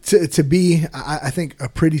to be, I think, a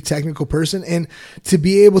pretty technical person, and to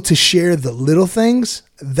be able to share the little things,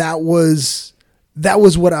 that was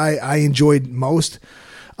what I enjoyed most.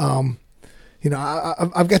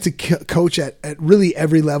 I've got to coach at really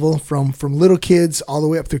every level, from little kids all the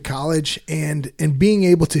way up through college, and being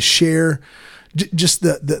able to share just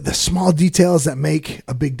the small details that make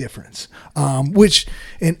a big difference. Which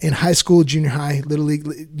in high school, junior high, little league,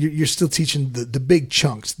 you're still teaching the big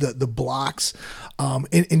chunks, the blocks,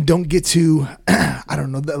 and don't get to I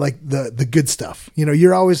don't know, the good stuff.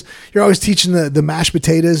 You're always teaching the mashed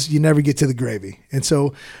potatoes. You never get to the gravy, and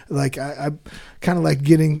so like I kind of like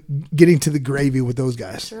getting to the gravy with those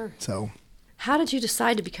guys. Sure. So, how did you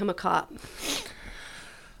decide to become a cop?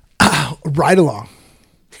 Ride along.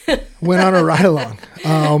 Went on a ride along.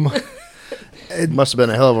 It must have been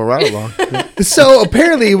a hell of a ride along. So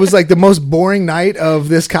apparently it was like the most boring night of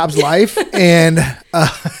this cop's life, and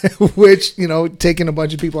which, taking a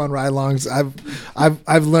bunch of people on ride-alongs,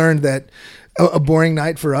 I've learned that a boring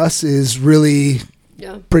night for us is really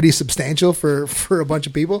pretty substantial for a bunch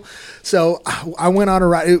of people. So I went on a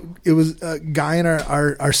ride. It was a guy in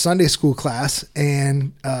our Sunday school class,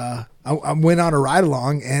 and I went on a ride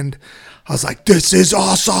along, and I was like, this is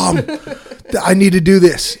awesome. I need to do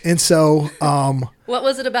this. And so, what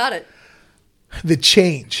was it about it? The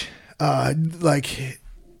change, like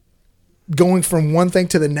going from one thing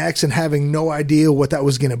to the next and having no idea what that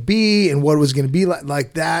was going to be and what it was going to be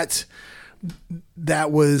like that.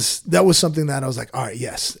 That was something that I was like, all right,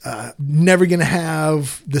 yes, never going to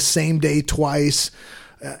have the same day twice.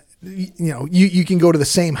 You can go to the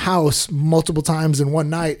same house multiple times in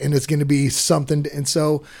one night, and it's going to be something. And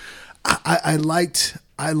so I liked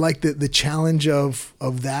the challenge of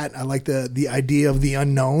that. I like the idea of the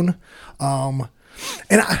unknown. And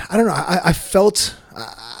I don't know. I felt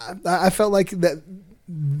like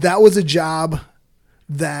that was a job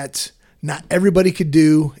that not everybody could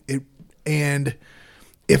do it. And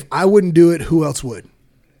if I wouldn't do it, who else would?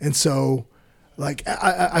 And so like,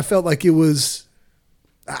 I felt like it was,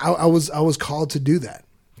 I was called to do that.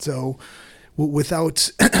 So without,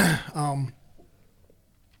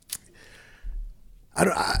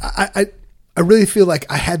 I really feel like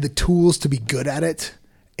I had the tools to be good at it,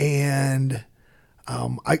 and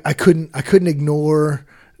I couldn't ignore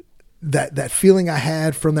that feeling I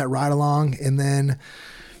had from that ride along, and then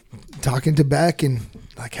talking to Beck and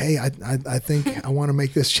like, hey, I think I want to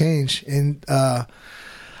make this change, and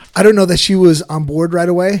I don't know that she was on board right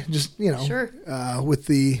away. Just Sure. With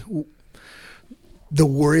the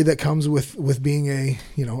worry that comes with being a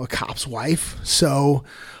cop's wife. So.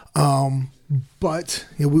 But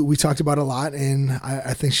we talked about it a lot, and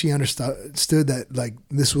I think she understood that like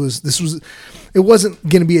this was it wasn't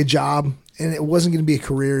going to be a job, and it wasn't going to be a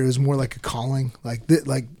career. It was more like a calling. Like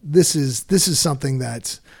this is something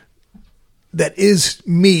that is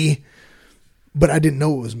me, but I didn't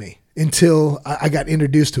know it was me until I got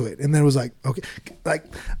introduced to it, and then it was like, okay,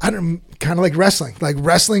 like kind of like wrestling. Like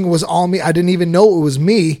wrestling was all me. I didn't even know it was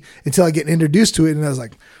me until I get introduced to it, and I was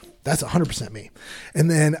like, that's 100% me.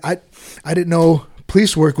 And then I didn't know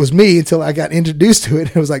police work was me until I got introduced to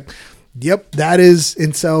it. It was like, yep, that is.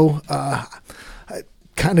 And so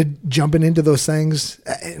kind of jumping into those things,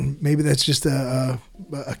 and maybe that's just a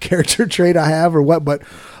character trait I have or what, but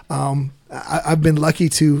I've been lucky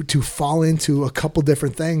to fall into a couple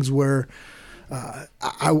different things where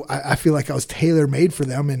I feel like I was tailor-made for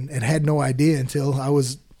them and had no idea until I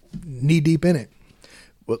was knee-deep in it.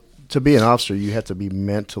 To be an officer, you have to be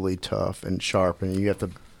mentally tough and sharp, and you have to,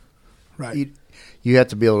 right. You have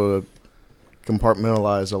to be able to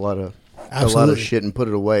compartmentalize a lot of Absolutely. shit and put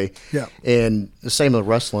it away. Yeah. And the same with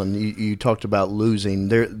wrestling. You talked about losing.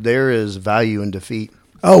 There is value in defeat.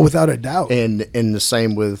 Oh, without a doubt. And the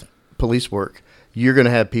same with police work. You're going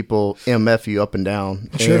to have people MF you up and down,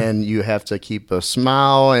 Sure. and you have to keep a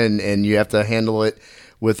smile, and you have to handle it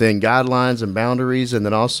within guidelines and boundaries. And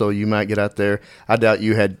then also you might get out there. I doubt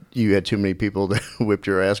you had too many people that whipped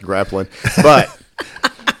your ass grappling, but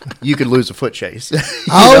you could lose a foot chase.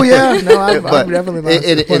 Oh, yeah. No, I've But- definitely lost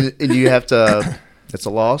it. and you have to. It's a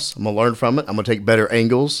loss. I'm gonna learn from it. I'm gonna take better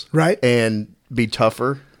angles, Right. and be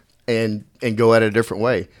tougher, and go at it a different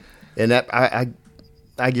way. And that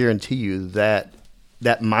I guarantee you that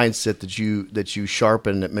mindset that you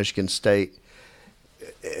sharpened at Michigan State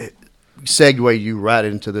segue you right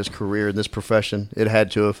into this career, this profession. It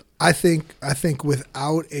had to have. I think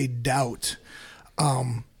without a doubt,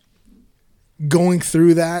 going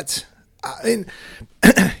through that, and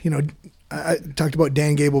I talked about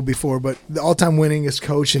Dan Gable before, but the all-time winningest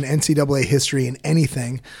coach in NCAA history in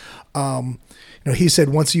anything. He said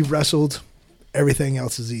once you've wrestled, everything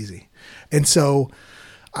else is easy, and so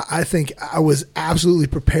I think I was absolutely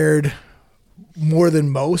prepared more than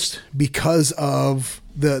most because of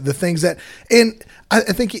the things that, and I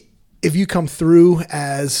think if you come through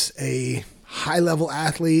as a high level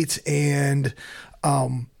athlete and,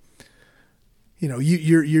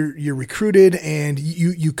 you're recruited and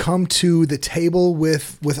you come to the table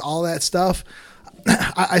with all that stuff,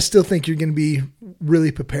 I still think you're going to be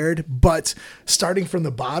really prepared, but starting from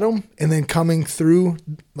the bottom and then coming through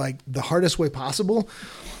like the hardest way possible.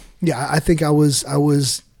 Yeah, I think I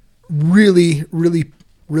was really, really,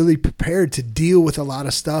 really prepared to deal with a lot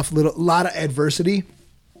of stuff, a lot of adversity.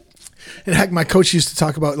 And heck, my coach used to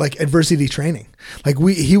talk about like adversity training. Like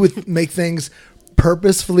he would make things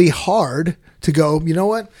purposefully hard to go, you know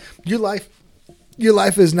what? Your life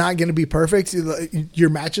is not going to be perfect. Your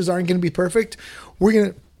matches aren't going to be perfect. We're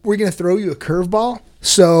going to throw you a curveball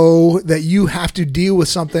so that you have to deal with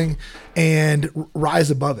something and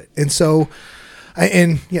rise above it. And so,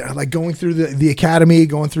 like going through the academy,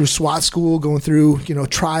 going through SWAT school, going through,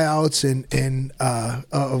 tryouts and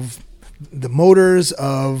of the motors,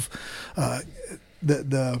 of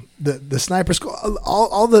the sniper school,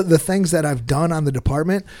 all the things that I've done on the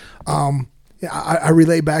department. I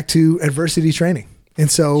relate back to adversity training. And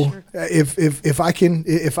so sure. if I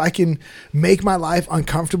can make my life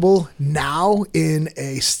uncomfortable now in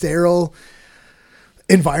a sterile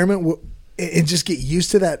environment and just get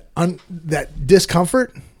used to that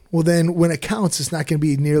discomfort, well, then when it counts, it's not going to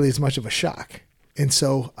be nearly as much of a shock. And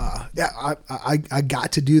so, I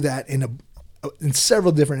got to do that in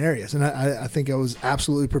several different areas. And I think I was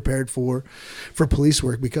absolutely prepared for police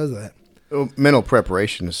work because of that. Well, mental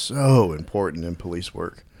preparation is so important in police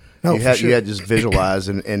work. No, you had to just visualize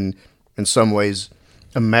and in some ways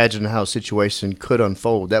imagine how a situation could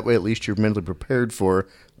unfold. That way, at least you're mentally prepared for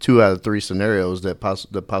 2 out of 3 scenarios, the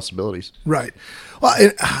possibilities. Right.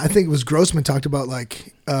 Well, I think it was Grossman talked about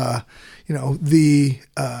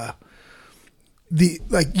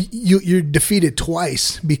you're defeated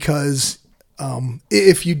twice because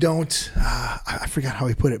if you don't, I forgot how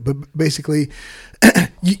he put it, but basically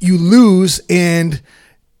you lose and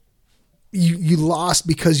you lost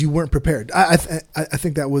because you weren't prepared. I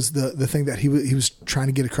think that was the thing that he was trying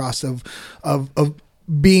to get across of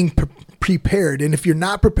being prepared. And if you're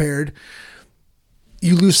not prepared,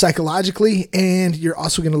 you lose psychologically, and you're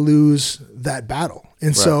also going to lose that battle. And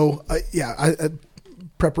right. So,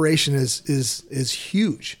 preparation is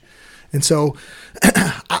huge. And so,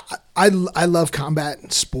 I love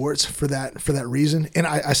combat sports for that reason. And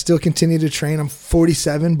I still continue to train. I'm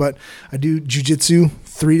 47, but I do jiu-jitsu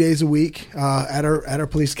 3 days a week at our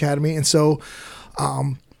police academy. And so,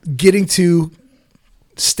 getting to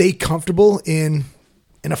stay comfortable in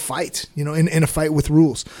a fight, in a fight with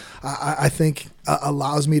rules, I think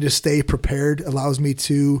allows me to stay prepared, allows me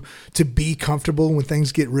to be comfortable when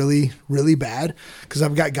things get really, really bad. Cause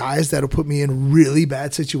I've got guys that'll put me in really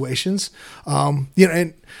bad situations. And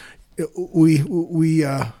we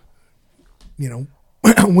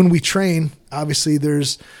when we train, obviously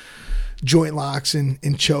there's joint locks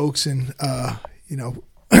and chokes and,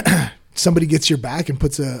 somebody gets your back and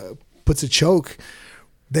puts a choke.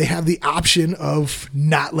 They have the option of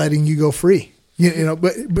not letting you go free,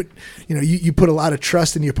 but you put a lot of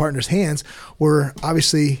trust in your partner's hands, where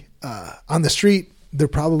obviously on the street, they're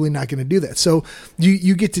probably not going to do that. So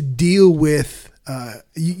you get to deal with,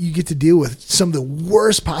 some of the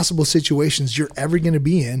worst possible situations you're ever going to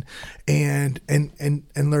be in and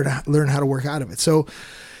learn how to work out of it. So,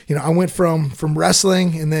 I went from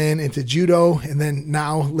wrestling and then into judo, and then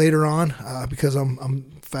now later on, because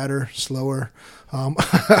I'm fatter, slower,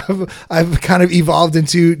 I've kind of evolved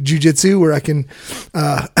into jujitsu where I can,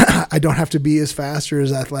 I don't have to be as fast or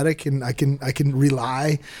as athletic, and I can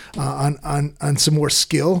rely on some more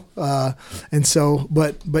skill. And so,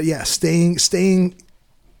 but yeah, staying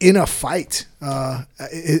in a fight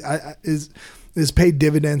is paid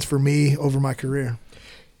dividends for me over my career.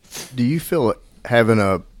 Do you feel having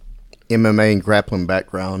a MMA and grappling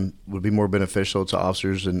background would be more beneficial to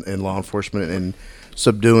officers and law enforcement in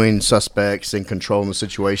subduing suspects and controlling the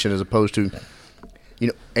situation, as opposed to,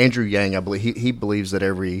 Andrew Yang? I believe he believes that I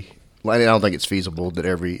don't think it's feasible that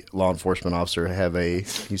every law enforcement officer have a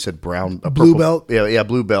blue belt. Yeah,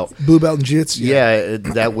 blue belt. Blue belt in jiu-jitsu. Yeah,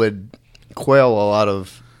 that would quell a lot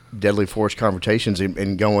of deadly force confrontations and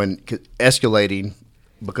escalating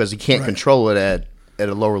because he can't control it at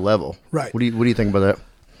a lower level. Right. What do you think about that?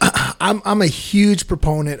 I'm a huge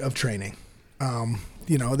proponent of training.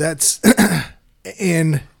 That's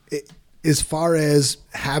and as far as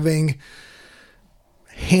having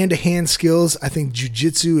hand-to-hand skills, I think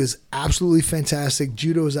jiu-jitsu is absolutely fantastic.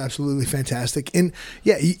 Judo is absolutely fantastic. And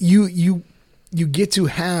yeah, you get to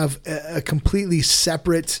have a completely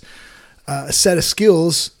separate set of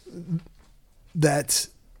skills that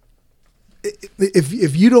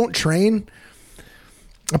if you don't train,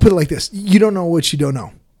 I'll put it like this: you don't know what you don't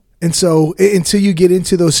know. And so until you get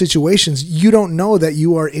into those situations, you don't know that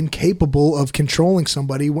you are incapable of controlling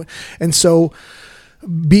somebody. And so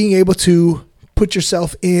being able to put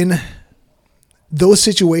yourself in those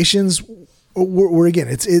situations where again,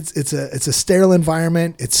 it's a sterile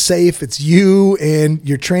environment. It's safe. It's you and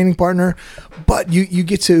your training partner, but you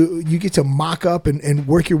get to mock up and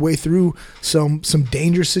work your way through some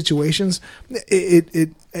dangerous situations.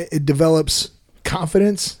 It develops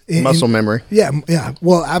confidence, muscle memory. Yeah.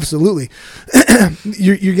 Well, absolutely.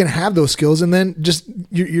 You're going to have those skills, and then just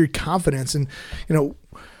your confidence, and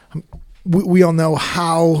we all know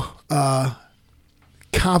how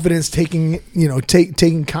confidence taking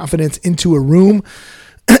confidence into a room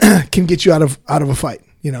can get you out of a fight.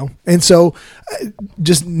 And so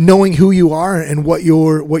just knowing who you are and what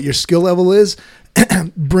your skill level is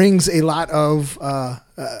brings a lot of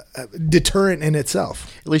deterrent in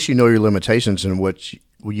itself. At least you know your limitations and what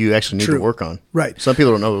you actually need to work on. Right. Some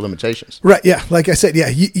people don't know their limitations. Right. Yeah. Like I said,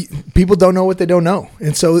 people don't know what they don't know.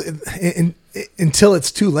 And so until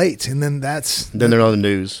it's too late, and then they're on the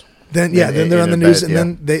news. Then they're on the news, and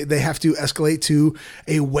then they have to escalate to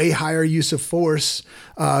a way higher use of force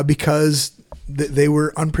because they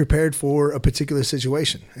were unprepared for a particular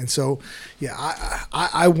situation. And so, yeah,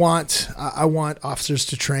 I want officers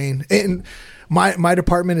to train. And my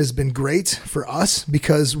department has been great for us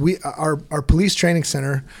because our police training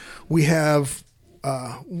center, we have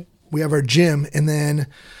our gym, and then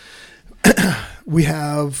we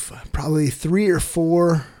have probably 3 or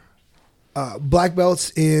 4 black belts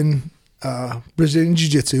in Brazilian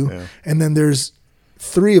Jiu-Jitsu, and then there's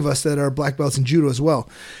 3 of us that are black belts in Judo as well.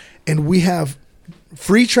 And we have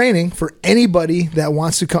free training for anybody that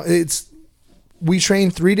wants to come. We train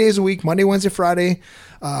 3 days a week, Monday, Wednesday, Friday,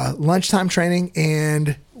 lunchtime training,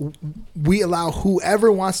 and we allow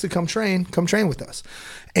whoever wants to come train with us.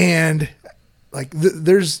 And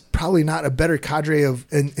there's probably not a better cadre of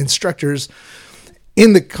instructors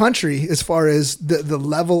in the country as far as the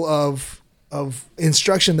level of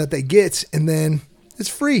instruction that they get, and then it's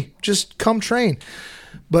free. Just come train.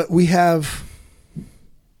 But we have,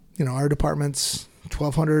 our department's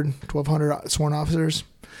 1,200 sworn officers.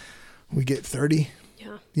 We get 30.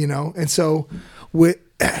 Yeah. And so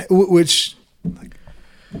which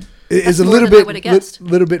is a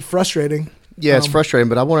little bit frustrating. Yeah, it's frustrating,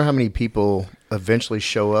 but I wonder how many people eventually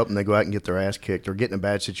show up and they go out and get their ass kicked or get in a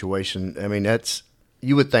bad situation. I mean,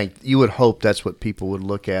 you would hope that's what people would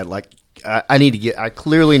look at. Like, I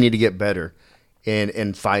clearly need to get better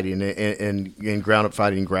in fighting and ground up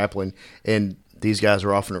fighting and grappling, and these guys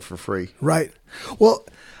are offering it for free. Right. Well,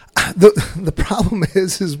 the problem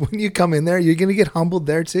is when you come in there, you're going to get humbled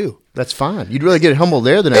there too. That's fine. You'd rather get humbled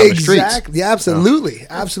there than out in the streets. Exactly. Yeah, absolutely.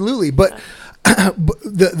 Absolutely. But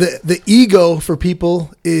the ego for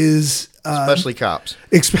people is especially cops.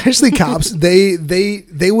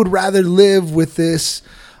 They would rather live with this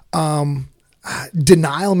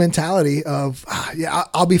denial mentality of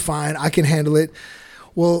I'll be fine, I can handle it.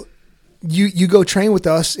 Well, you go train with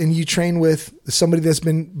us, and you train with somebody that's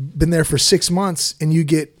been there for 6 months, and you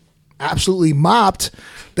get absolutely mopped.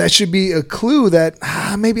 That should be a clue that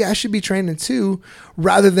maybe I should be training too,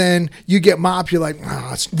 rather than you get mopped. You're like,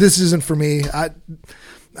 this isn't for me.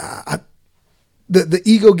 The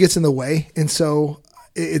ego gets in the way, and so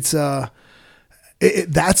it's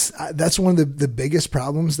that's one of the biggest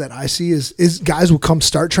problems that I see is guys will come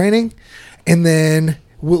start training, and then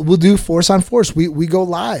we'll do force on force. We go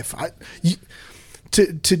live. To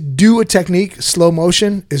do a technique slow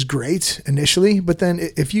motion is great initially, but then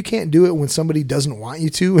if you can't do it when somebody doesn't want you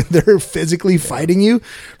to and they're physically fighting you,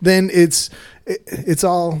 then it's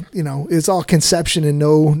all, it's all conception and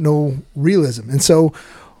no realism. And so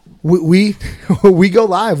we go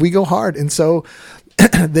live, we go hard, and so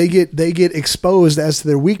they get exposed as to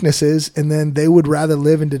their weaknesses, and then they would rather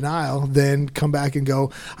live in denial than come back and go,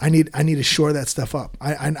 I need to shore that stuff up.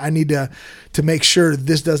 I need to make sure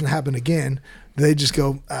this doesn't happen again. They just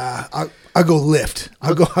go, I'll go lift.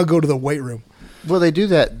 I'll go to the weight room. Well, they do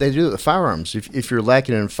that. They do it with firearms. If you're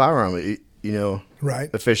lacking in firearm, right,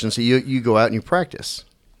 efficiency, you go out and you practice.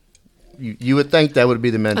 You would think that would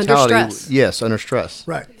be the mentality. Under stress. Yes, under stress.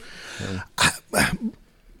 Right. Yeah.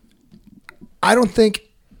 I don't think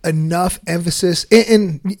enough emphasis,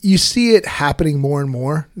 and you see it happening more and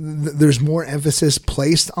more. There's more emphasis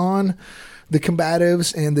placed on the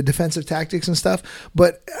combatives and the defensive tactics and stuff,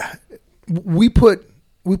 but we put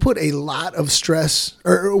a lot of stress,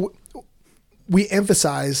 or we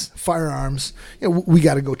emphasize firearms. We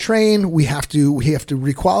got to go train. We have to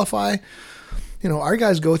requalify. Our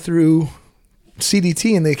guys go through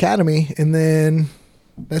CDT in the academy, and then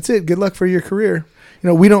that's it. Good luck for your career.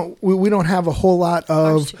 We don't have a whole lot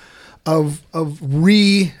of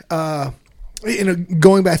going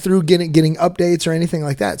back through getting updates or anything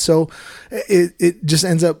like that. So it just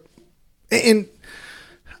ends up. And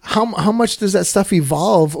how much does that stuff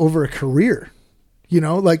evolve over a career?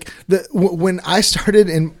 When I started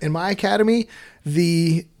in my academy,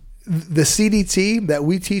 the CDT that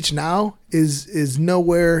we teach now is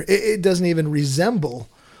nowhere. It doesn't even resemble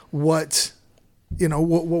what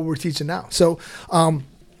we're teaching now. So,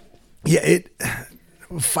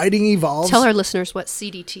 fighting evolves. Tell our listeners what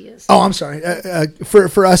CDT is. Oh, I'm sorry.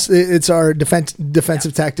 For us, it's our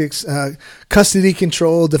defensive tactics, custody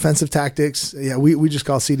control, defensive tactics. Yeah, we just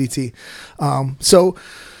call it CDT.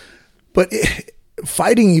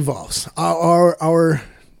 Fighting evolves. Our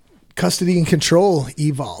custody and control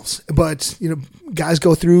evolves. But guys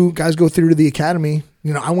go through to the academy.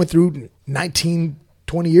 I went through 19,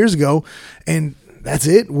 20 years ago, and that's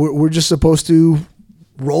it. We're just supposed to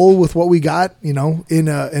roll with what we got, in a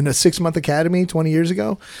 6-month academy 20 years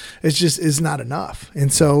ago. It's not enough.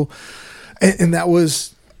 And so, and that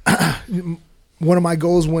was one of my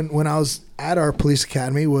goals when I was at our police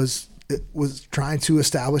academy was trying to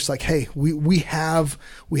establish, like, hey, we have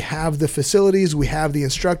the facilities, we have the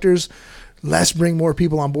instructors. Let's bring more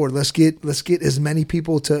people on board. Let's get as many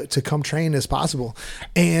people to come train as possible.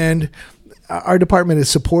 And our department is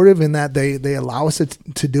supportive in that they allow us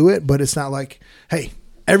to do it, but it's not like, hey,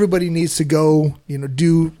 everybody needs to go,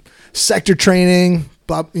 do sector training,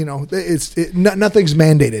 blah, nothing's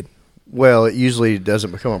mandated. Well, it usually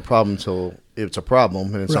doesn't become a problem until it's a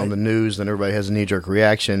problem and it's right on the news, and everybody has a knee-jerk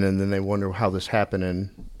reaction, and then they wonder how this happened,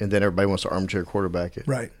 and then everybody wants to armchair quarterback it.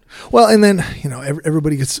 Right. Well, and then,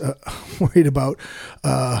 everybody gets worried about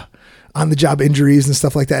on-the-job injuries and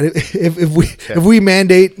stuff like that. If we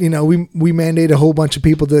mandate, we mandate a whole bunch of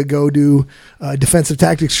people to go do defensive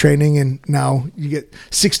tactics training, and now you get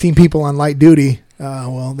 16 people on light duty.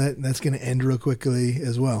 Well, that's going to end real quickly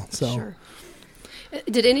as well. So. Sure.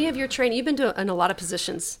 Did any of your training? You've been in a lot of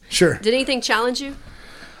positions. Sure. Did anything challenge you?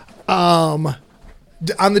 On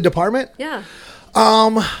the department? Yeah.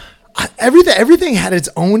 Everything had its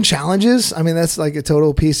own challenges. I mean, that's like a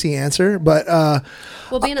total PC answer, but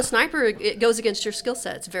well, being a sniper, it goes against your skill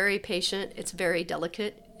set. It's very patient. It's very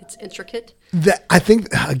delicate. It's intricate. I think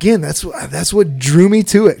again, that's what drew me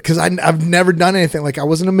to it, because I've never done anything. Like, I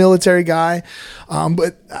wasn't a military guy,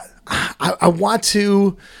 but I want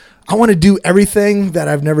to do everything that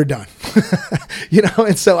I've never done,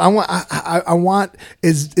 and so I want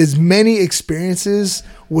as many experiences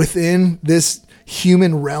within this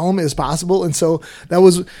human realm as possible. And so that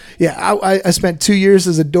was, I spent 2 years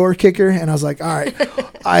as a door kicker, and I was like, all right,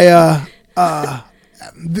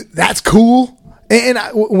 that's cool. And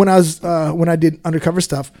when I did undercover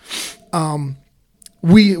stuff,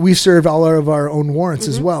 we served all of our own warrants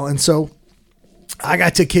as well. And so I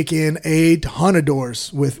got to kick in a ton of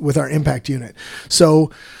doors with our impact unit.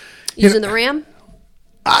 So using the RAM?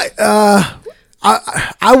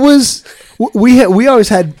 We always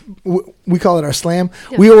had, we call it our slam.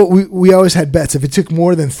 Yeah. We always had bets. If it took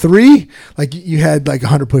more than 3, like, you had like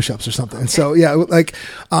 100 push-ups or something. Okay. And so, like,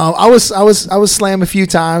 I was slam a few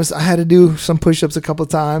times. I had to do some push-ups a couple of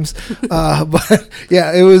times. But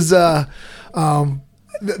yeah, it was,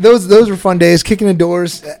 those were fun days, kicking in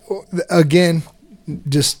doors. Again,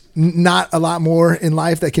 just not a lot more in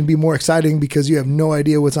life that can be more exciting because you have no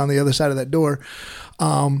idea what's on the other side of that door.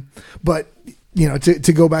 But you know,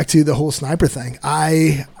 to go back to the whole sniper thing,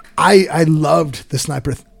 I loved the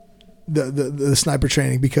sniper the sniper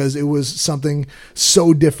training because it was something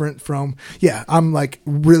so different from, I'm like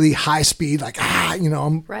really high speed, like,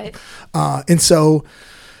 I'm right. And so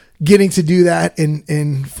getting to do that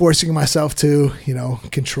and forcing myself to,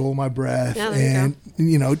 control my breath and,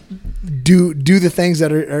 do the things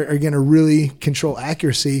that are going to really control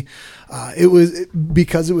accuracy. It was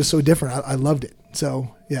because it was so different. I loved it.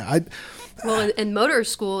 So, Well, and motor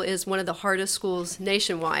school is one of the hardest schools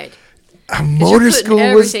nationwide. Motor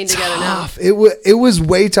school was tough. It was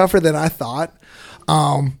way tougher than I thought.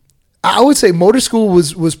 I would say motor school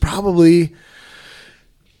was probably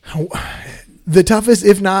the toughest,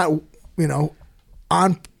 if not,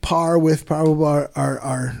 on par with probably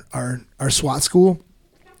our SWAT school.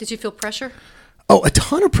 Did you feel pressure? Oh, a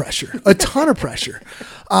ton of pressure.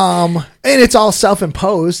 And it's all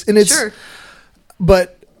self-imposed, and it's, sure.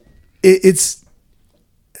 But it's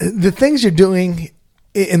the things you're doing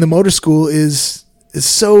in the motor school is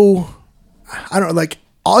so, I don't know, like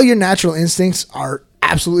all your natural instincts are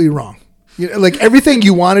absolutely wrong. Like everything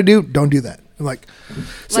you want to do, don't do that. Like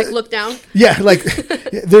look down. Yeah. Like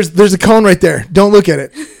there's a cone right there. Don't look at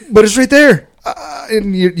it, but it's right there.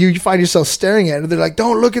 And you find yourself staring at it. They're like,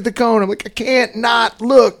 don't look at the cone. I'm like, I can't not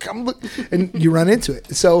look. And you run into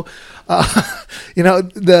it. So, the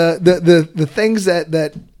things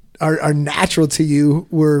that are natural to you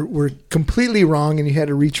were completely wrong, and you had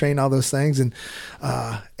to retrain all those things. And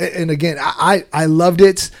again, I loved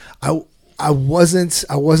it. I wasn't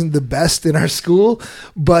the best in our school,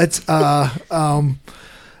 but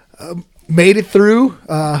made it through.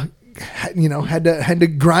 Had to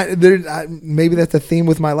grind there. Maybe that's the theme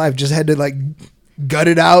with my life. Just had to like gut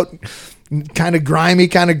it out. Kind of grimy,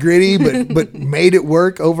 kind of gritty, but made it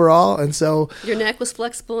work overall. And so your neck was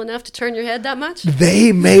flexible enough to turn your head that much?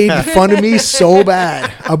 They made fun of me so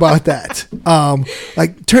bad about that.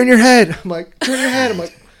 Like, turn your head. I'm like, turn your head. I'm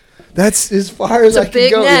like, that's as far as I can go.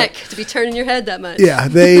 It's a big neck to be turning your head that much. Yeah,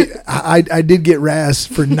 I did get razzed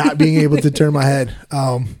for not being able to turn my head.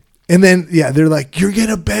 And then they're like, you're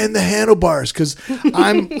gonna bend the handlebars because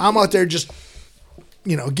I'm out there just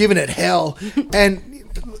giving it hell. And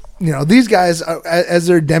these guys, as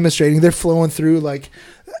they're demonstrating, they're flowing through like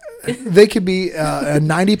they could be a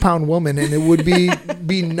 90-pound woman and it would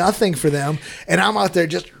be nothing for them. And I'm out there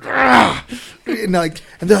just, and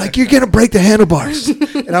they're like, you're going to break the handlebars.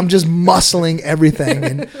 And I'm just muscling everything.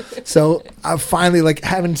 And so I'm finally like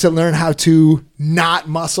having to learn how to not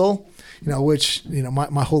muscle. Which,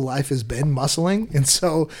 my whole life has been muscling. And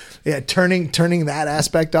so, turning that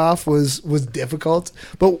aspect off was difficult.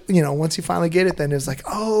 But, once you finally get it, then it's like,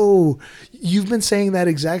 oh, you've been saying that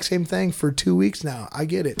exact same thing for 2 weeks now. I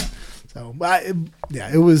get it. So,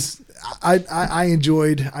 it was, I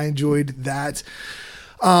enjoyed that.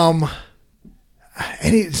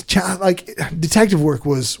 Detective work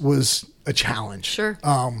was a challenge. Sure.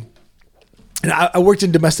 And I worked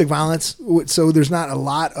in domestic violence, so there's not a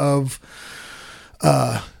lot of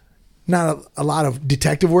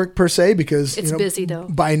detective work per se because it's busy though.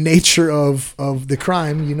 By nature of the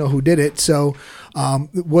crime, who did it. So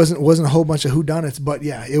it wasn't a whole bunch of whodunits, but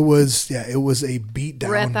it was a beat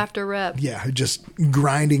down, rep after rep. Yeah, just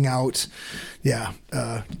grinding out,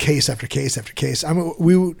 case after case after case. I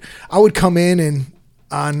mean, I would come in and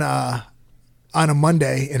on a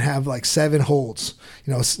Monday and have like 7 holds,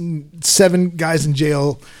 7 guys in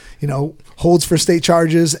jail, holds for state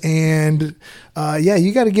charges. And,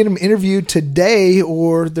 you got to get them interviewed today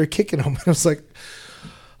or they're kicking them. And I was like,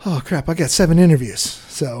 oh crap, I got 7 interviews.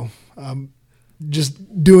 So,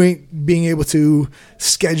 just being able to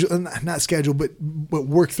not schedule, but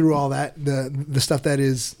work through all that, the stuff that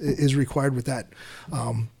is required with that.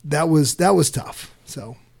 That was tough.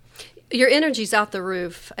 So. Your energy's out the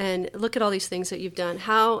roof, and look at all these things that you've done.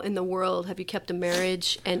 How in the world have you kept a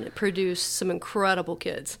marriage and produced some incredible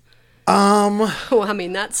kids? Well, I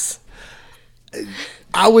mean, that's...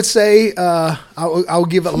 I would say I'll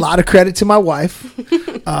give a lot of credit to my wife.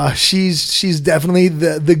 She's definitely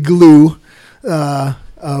the glue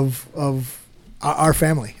of our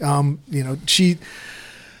family.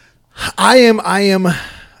 I am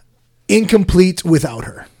incomplete without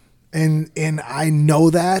her. And I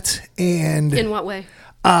know that. And in what way?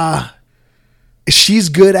 She's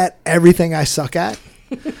good at everything I suck at.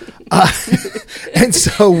 And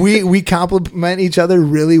so we complement each other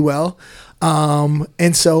really well.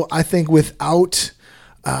 And so I think without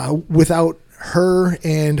her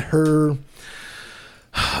and her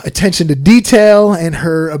attention to detail and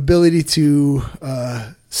her ability to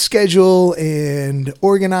schedule and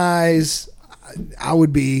organize, I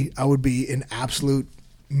would be an absolute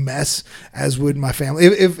mess, as would my family.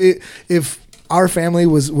 If our family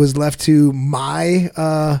was left to my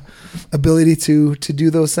ability to do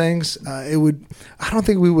those things, I don't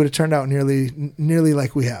think we would have turned out nearly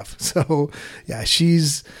like we have. So yeah,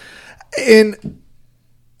 she's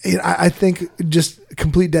I think just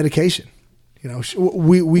complete dedication. You know,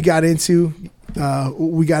 we got into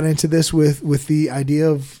this with the idea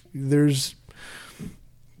of there's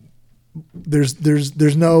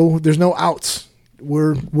no outs.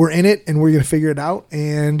 We're in it, and we're going to figure it out.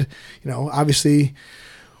 And you know, obviously,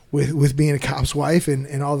 with being a cop's wife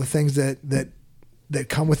and all the things that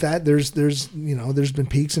come with that, there's been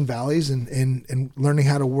peaks and valleys, and learning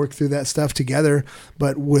how to work through that stuff together,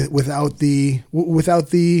 but without the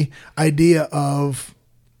idea of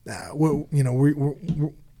we're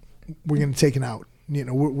going to take it out. You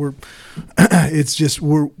know, we're it's just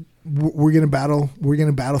we're going to battle. We're going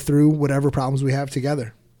to battle through whatever problems we have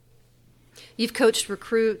together. You've coached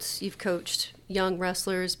recruits, you've coached young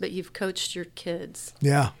wrestlers, but you've coached your kids.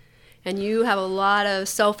 Yeah. And you have a lot of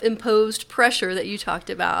self-imposed pressure that you talked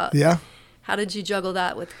about. Yeah. How did you juggle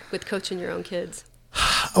that with coaching your own kids?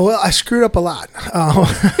 Well, I screwed up a lot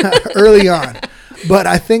early on, but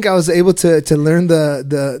I think I was able to learn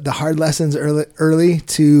the hard lessons early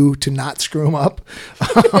to not screw them up.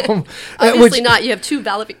 Obviously not. You have two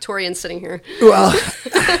valedictorians sitting here. Well,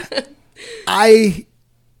 I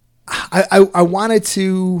wanted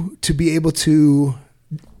to be able to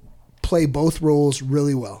play both roles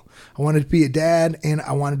really well. I wanted to be a dad, and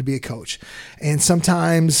I wanted to be a coach. And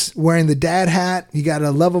sometimes wearing the dad hat, you got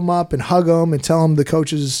to love them up and hug them and tell them the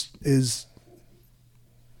coach is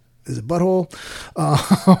a butthole.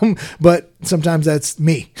 But sometimes that's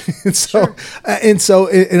me. So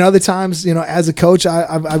other times, you know, as a coach,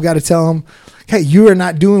 I've got to tell them, hey, you are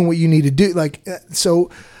not doing what you need to do.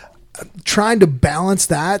 Trying to balance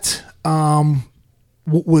that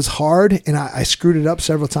was hard, and I screwed it up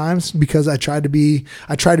several times because I tried to be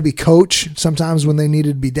coach sometimes when they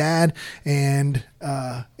needed to be dad, and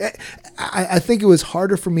I think it was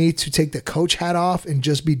harder for me to take the coach hat off and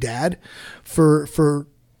just be dad for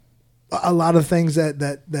a lot of things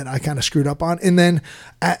that I kind of screwed up on. And then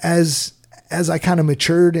as I kind of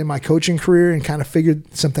matured in my coaching career and kind of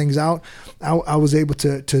figured some things out, I was able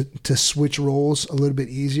to switch roles a little bit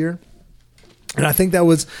easier. And I think that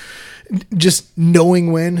was just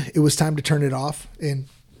knowing when it was time to turn it off and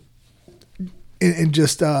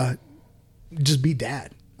just be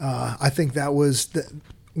dad. I think that was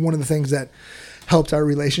one of the things that helped our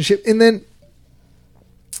relationship. And then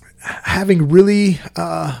having really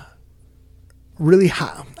high,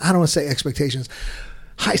 I don't want to say expectations,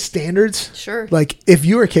 high standards. Sure. Like if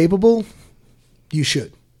you are capable, you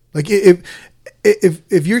should. Like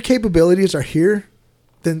if your capabilities are here,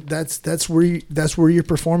 then that's where your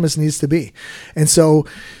performance needs to be. And so,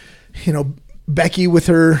 you know, Becky with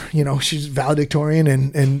her, you know, she's valedictorian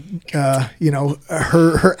and you know,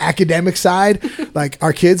 her academic side, like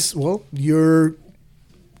our kids, well, your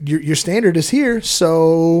standard is here,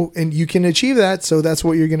 so, and you can achieve that, so that's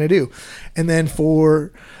what you're going to do. And then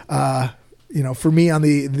for you know, for me on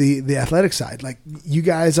the athletic side, like you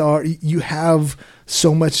have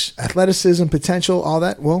so much athleticism, potential, all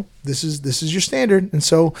that. Well, this is your standard. And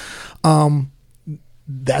so,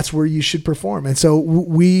 that's where you should perform. And so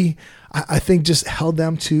I think just held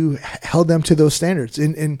them to those standards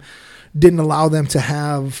and didn't allow them to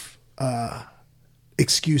have,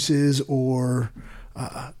 excuses or,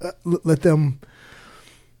 let them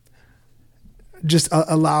just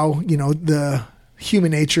allow, you know, the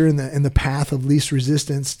human nature and the path of least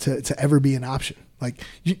resistance to ever be an option. Like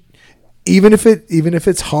even if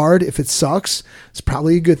it's hard, if it sucks, it's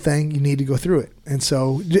probably a good thing. You need to go through it. And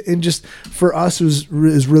so, and just for us, it was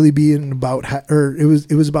really being about,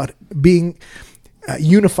 it was about being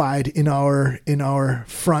unified in our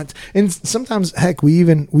front. And sometimes, heck, we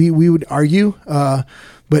would argue,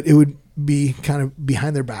 but it would be kind of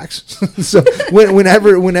behind their backs. So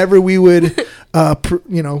whenever we would,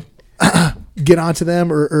 you know, get onto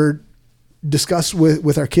them or discuss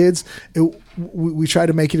with our kids, we try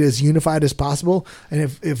to make it as unified as possible. And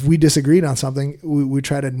if we disagreed on something, we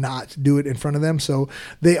try to not do it in front of them. So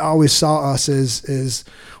they always saw us as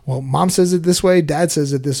well, mom says it this way, dad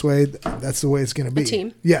says it this way. That's the way it's going to be. A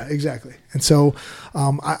team. Yeah, exactly. And so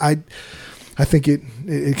I think it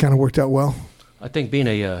kind of worked out well. I think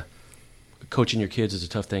being coaching your kids is a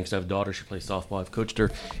tough thing because I have a daughter. She plays softball. I've coached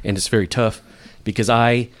her, and it's very tough because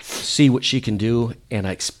I see what she can do, and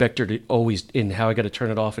I expect her to always, in how I got to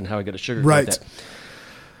turn it off and how I got to sugarcoat that.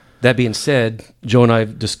 That being said, Joe and I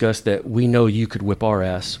have discussed that we know you could whip our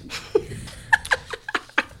ass.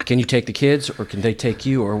 Can you take the kids, or can they take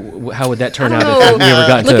you, or how would that turn out if we ever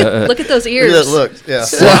got into? Look at those ears. Look, yeah.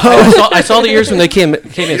 I saw the ears when they came in.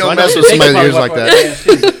 You so I don't know mess with they somebody's could ears probably like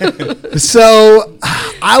whip our that. ass. So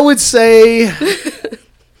I would say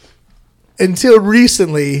until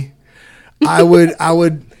recently, I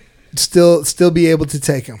would still be able to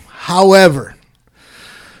take him. However,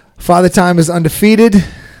 Father Time is undefeated.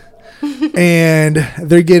 And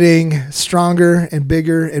they're getting stronger and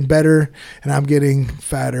bigger and better, and I'm getting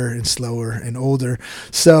fatter and slower and older.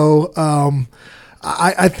 So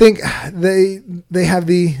I think they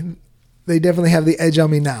definitely have the edge on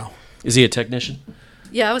me now. Is he a technician?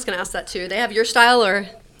 Yeah, I was going to ask that too. They have your style, or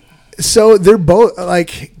So they're both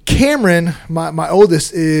like Cameron, my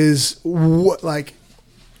oldest, is like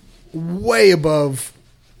way above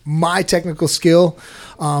my technical skill.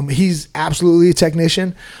 He's absolutely a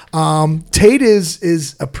technician. Tate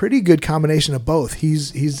is a pretty good combination of both.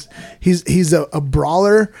 He's a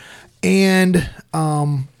brawler, and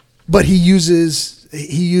but he uses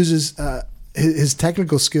his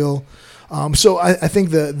technical skill. So I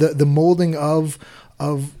think the molding of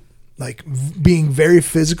like being very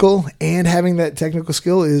physical and having that technical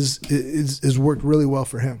skill is worked really well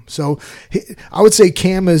for him. So I would say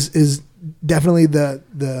Cam is definitely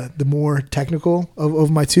the more technical of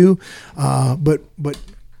my two, but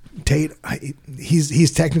Tate,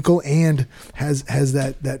 he's technical and has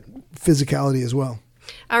that physicality as well.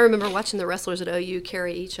 I remember watching the wrestlers at OU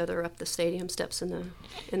carry each other up the stadium steps in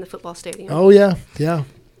the football stadium. Oh yeah.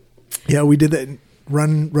 We did that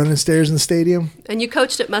running stairs in the stadium. And you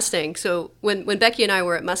coached at Mustang, so when Becky and I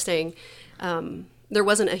were at Mustang, there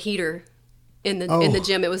wasn't a heater in the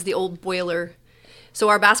gym. It was the old boiler. So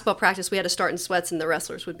our basketball practice, we had to start in sweats, and the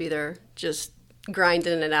wrestlers would be there just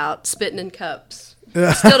grinding it out, spitting in cups.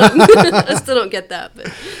 I still don't get that.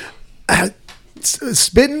 But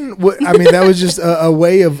Spitting, I mean, that was just a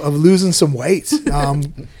way of losing some weight.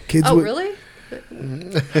 Kids. Really?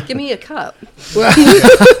 Give me a cup.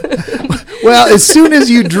 Well, as soon as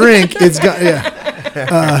you drink, it's got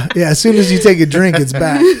as soon as you take a drink, it's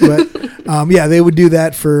back. But they would do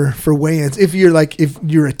that for weigh-ins. If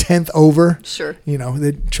you're a tenth over, sure,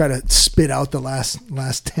 they try to spit out the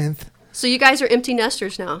last tenth. So you guys are empty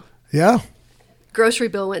nesters now. Yeah. Grocery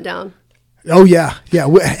bill went down. Oh yeah.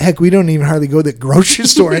 Heck, we don't even hardly go to the grocery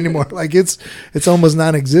store anymore. Like it's almost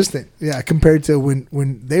non-existent. Yeah, compared to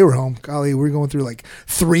when they were home. Golly, we're going through like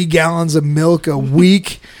 3 gallons of milk a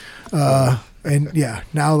week. And yeah,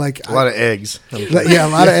 now like a lot of eggs. Yeah, a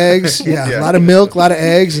lot of eggs. Yeah, a lot of milk, a lot of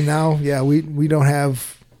eggs, and now we don't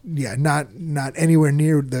have not anywhere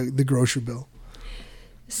near the grocery bill.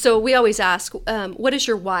 So we always ask, what is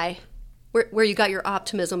your why? Where you got your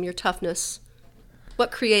optimism, your toughness? What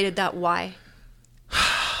created that why?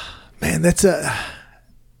 Man, that's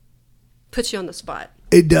puts you on the spot.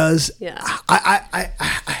 It does. Yeah. I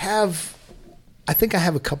think I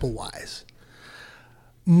have a couple whys.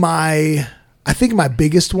 I think my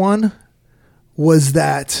biggest one was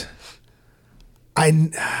that I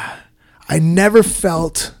never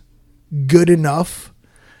felt good enough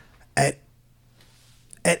at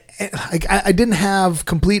like I didn't have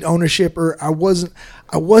complete ownership, or I wasn't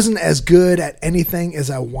as good at anything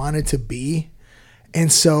as I wanted to be.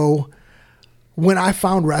 And so when I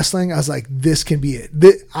found wrestling, I was like, this can be it.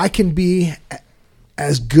 I can be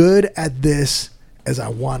as good at this as I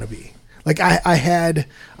want to be. Like I had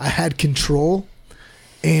control,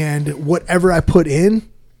 and whatever I put in,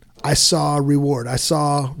 I saw reward. I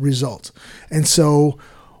saw results. And so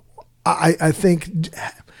I think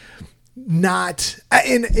not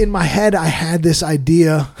in my head, I had this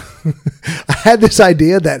idea. I had this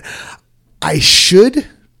idea that I should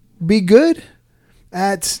be good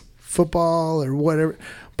at football or whatever,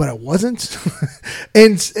 but I wasn't.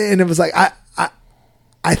 and it was like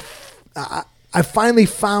I finally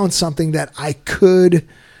found something that I could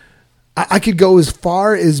go as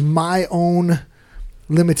far as my own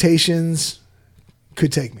limitations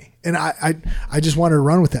could take me. And I just wanted to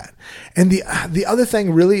run with that. And the other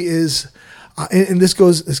thing really is, and this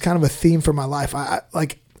is kind of a theme for my life.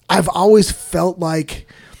 I've always felt like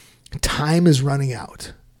time is running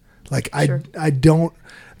out. Like sure. I don't,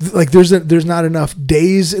 like there's not enough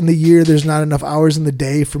days in the year. There's not enough hours in the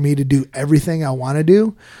day for me to do everything I want to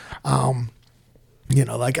do.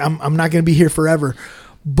 Like I'm not going to be here forever,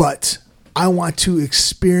 but I want to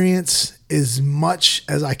experience as much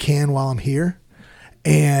as I can while I'm here,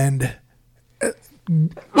 and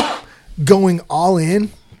going all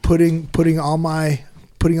in, putting all my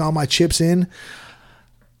chips in.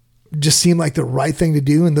 just seemed like the right thing to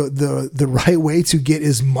do and the right way to get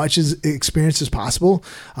as much as experience as possible.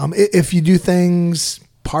 If you do things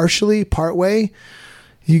partially, part way,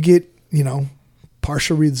 you get,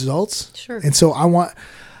 partial results. Sure. And so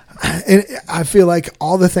I feel like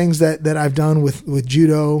all the things that I've done with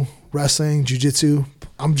judo, wrestling, jiu-jitsu,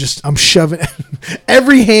 I'm shoving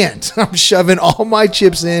every hand. I'm shoving all my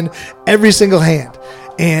chips in every single hand.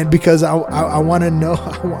 And because I want to know,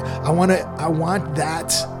 I want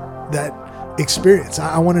that experience.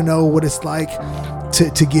 I want to know what it's like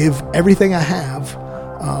to give everything I have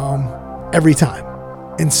every time.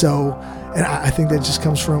 And so, and I think that just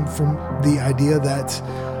comes from the idea that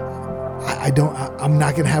I'm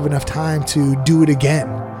not going to have enough time to do it again.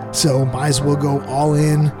 So might as well go all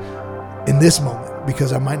in this moment,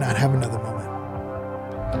 because I might not have another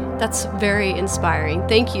moment. That's very inspiring.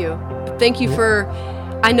 Thank you. Thank you for,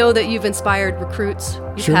 I know that you've inspired recruits.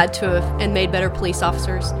 You've Sure. had to have, and made better police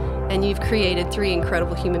officers, and you've created 3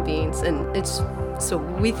 incredible human beings. And so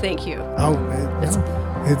we thank you. Oh,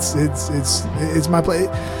 it's my play.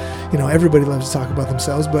 Everybody loves to talk about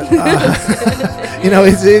themselves, but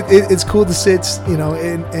it's cool to sit,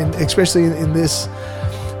 and especially in this.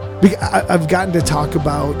 I've gotten to talk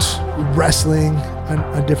about wrestling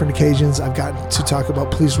on different occasions. I've gotten to talk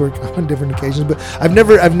about police work on different occasions, but I've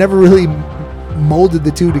never really molded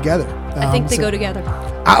the two together. I think they go together.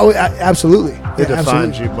 Absolutely. It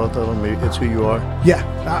defines absolutely. you, both of them. It's who you are. Yeah,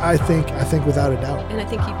 I think without a doubt. And I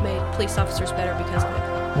think you've made police officers better because of it.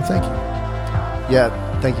 Well, thank you. Yeah,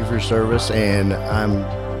 thank you for your service, and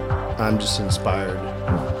I'm just inspired.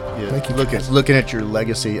 Yeah, Thank you, guys. looking at your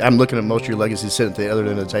legacy. I'm looking at most of your legacy sitting at the other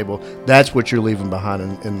end of the table. That's what you're leaving behind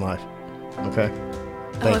in life. Okay.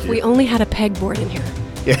 Thank If you. we only had a pegboard in here.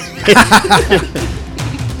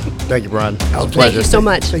 Thank you, Brian. It's a Thank pleasure. you so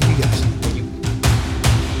much. Thank you, guys.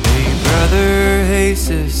 Hey brother, hey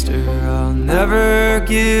sister, I'll never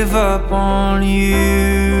give up on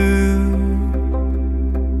you.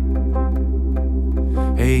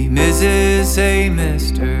 Hey Mrs., hey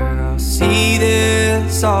mister, I'll see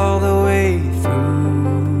this all the way through.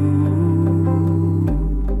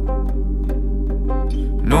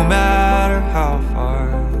 No matter how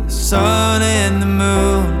far the sun and the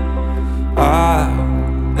moon, I'll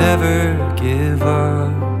never give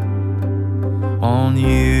up on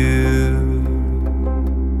you.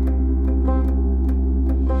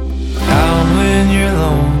 Down when you're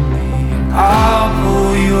lonely, and I'll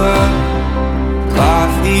pull you up.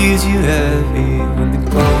 Life leaves you heavy when the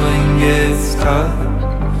going gets tough.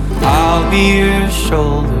 I'll be your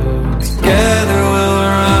shoulder, together we'll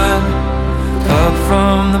run up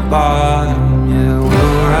from the bottom, yeah,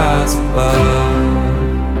 we'll rise above.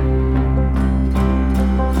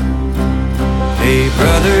 Hey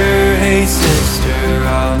brother, hey sister,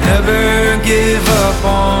 I'll never give up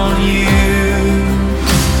on you.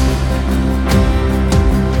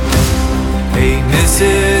 Hey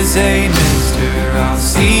Mrs., hey mister, I'll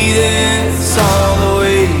see this all the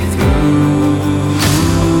way through.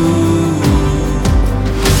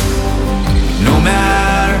 No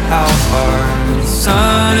matter how far the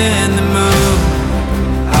sun and the moon,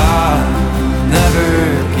 I'll never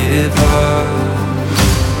give up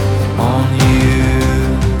on you.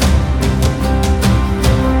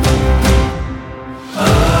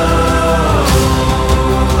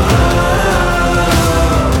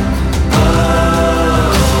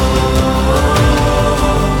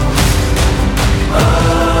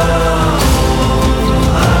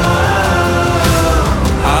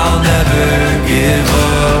 I'll never give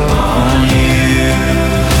up on you.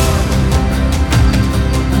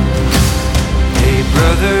 Hey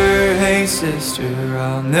brother, hey sister,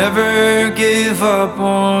 I'll never give up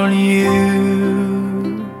on you.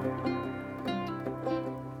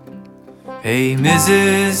 Hey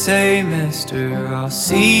Mrs., hey mister, I'll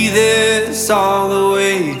see this all the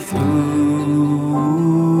way through.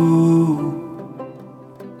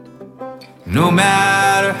 No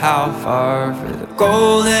matter how far, for the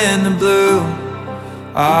gold and the blue,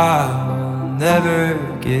 I'll never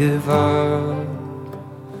give up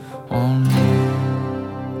on you.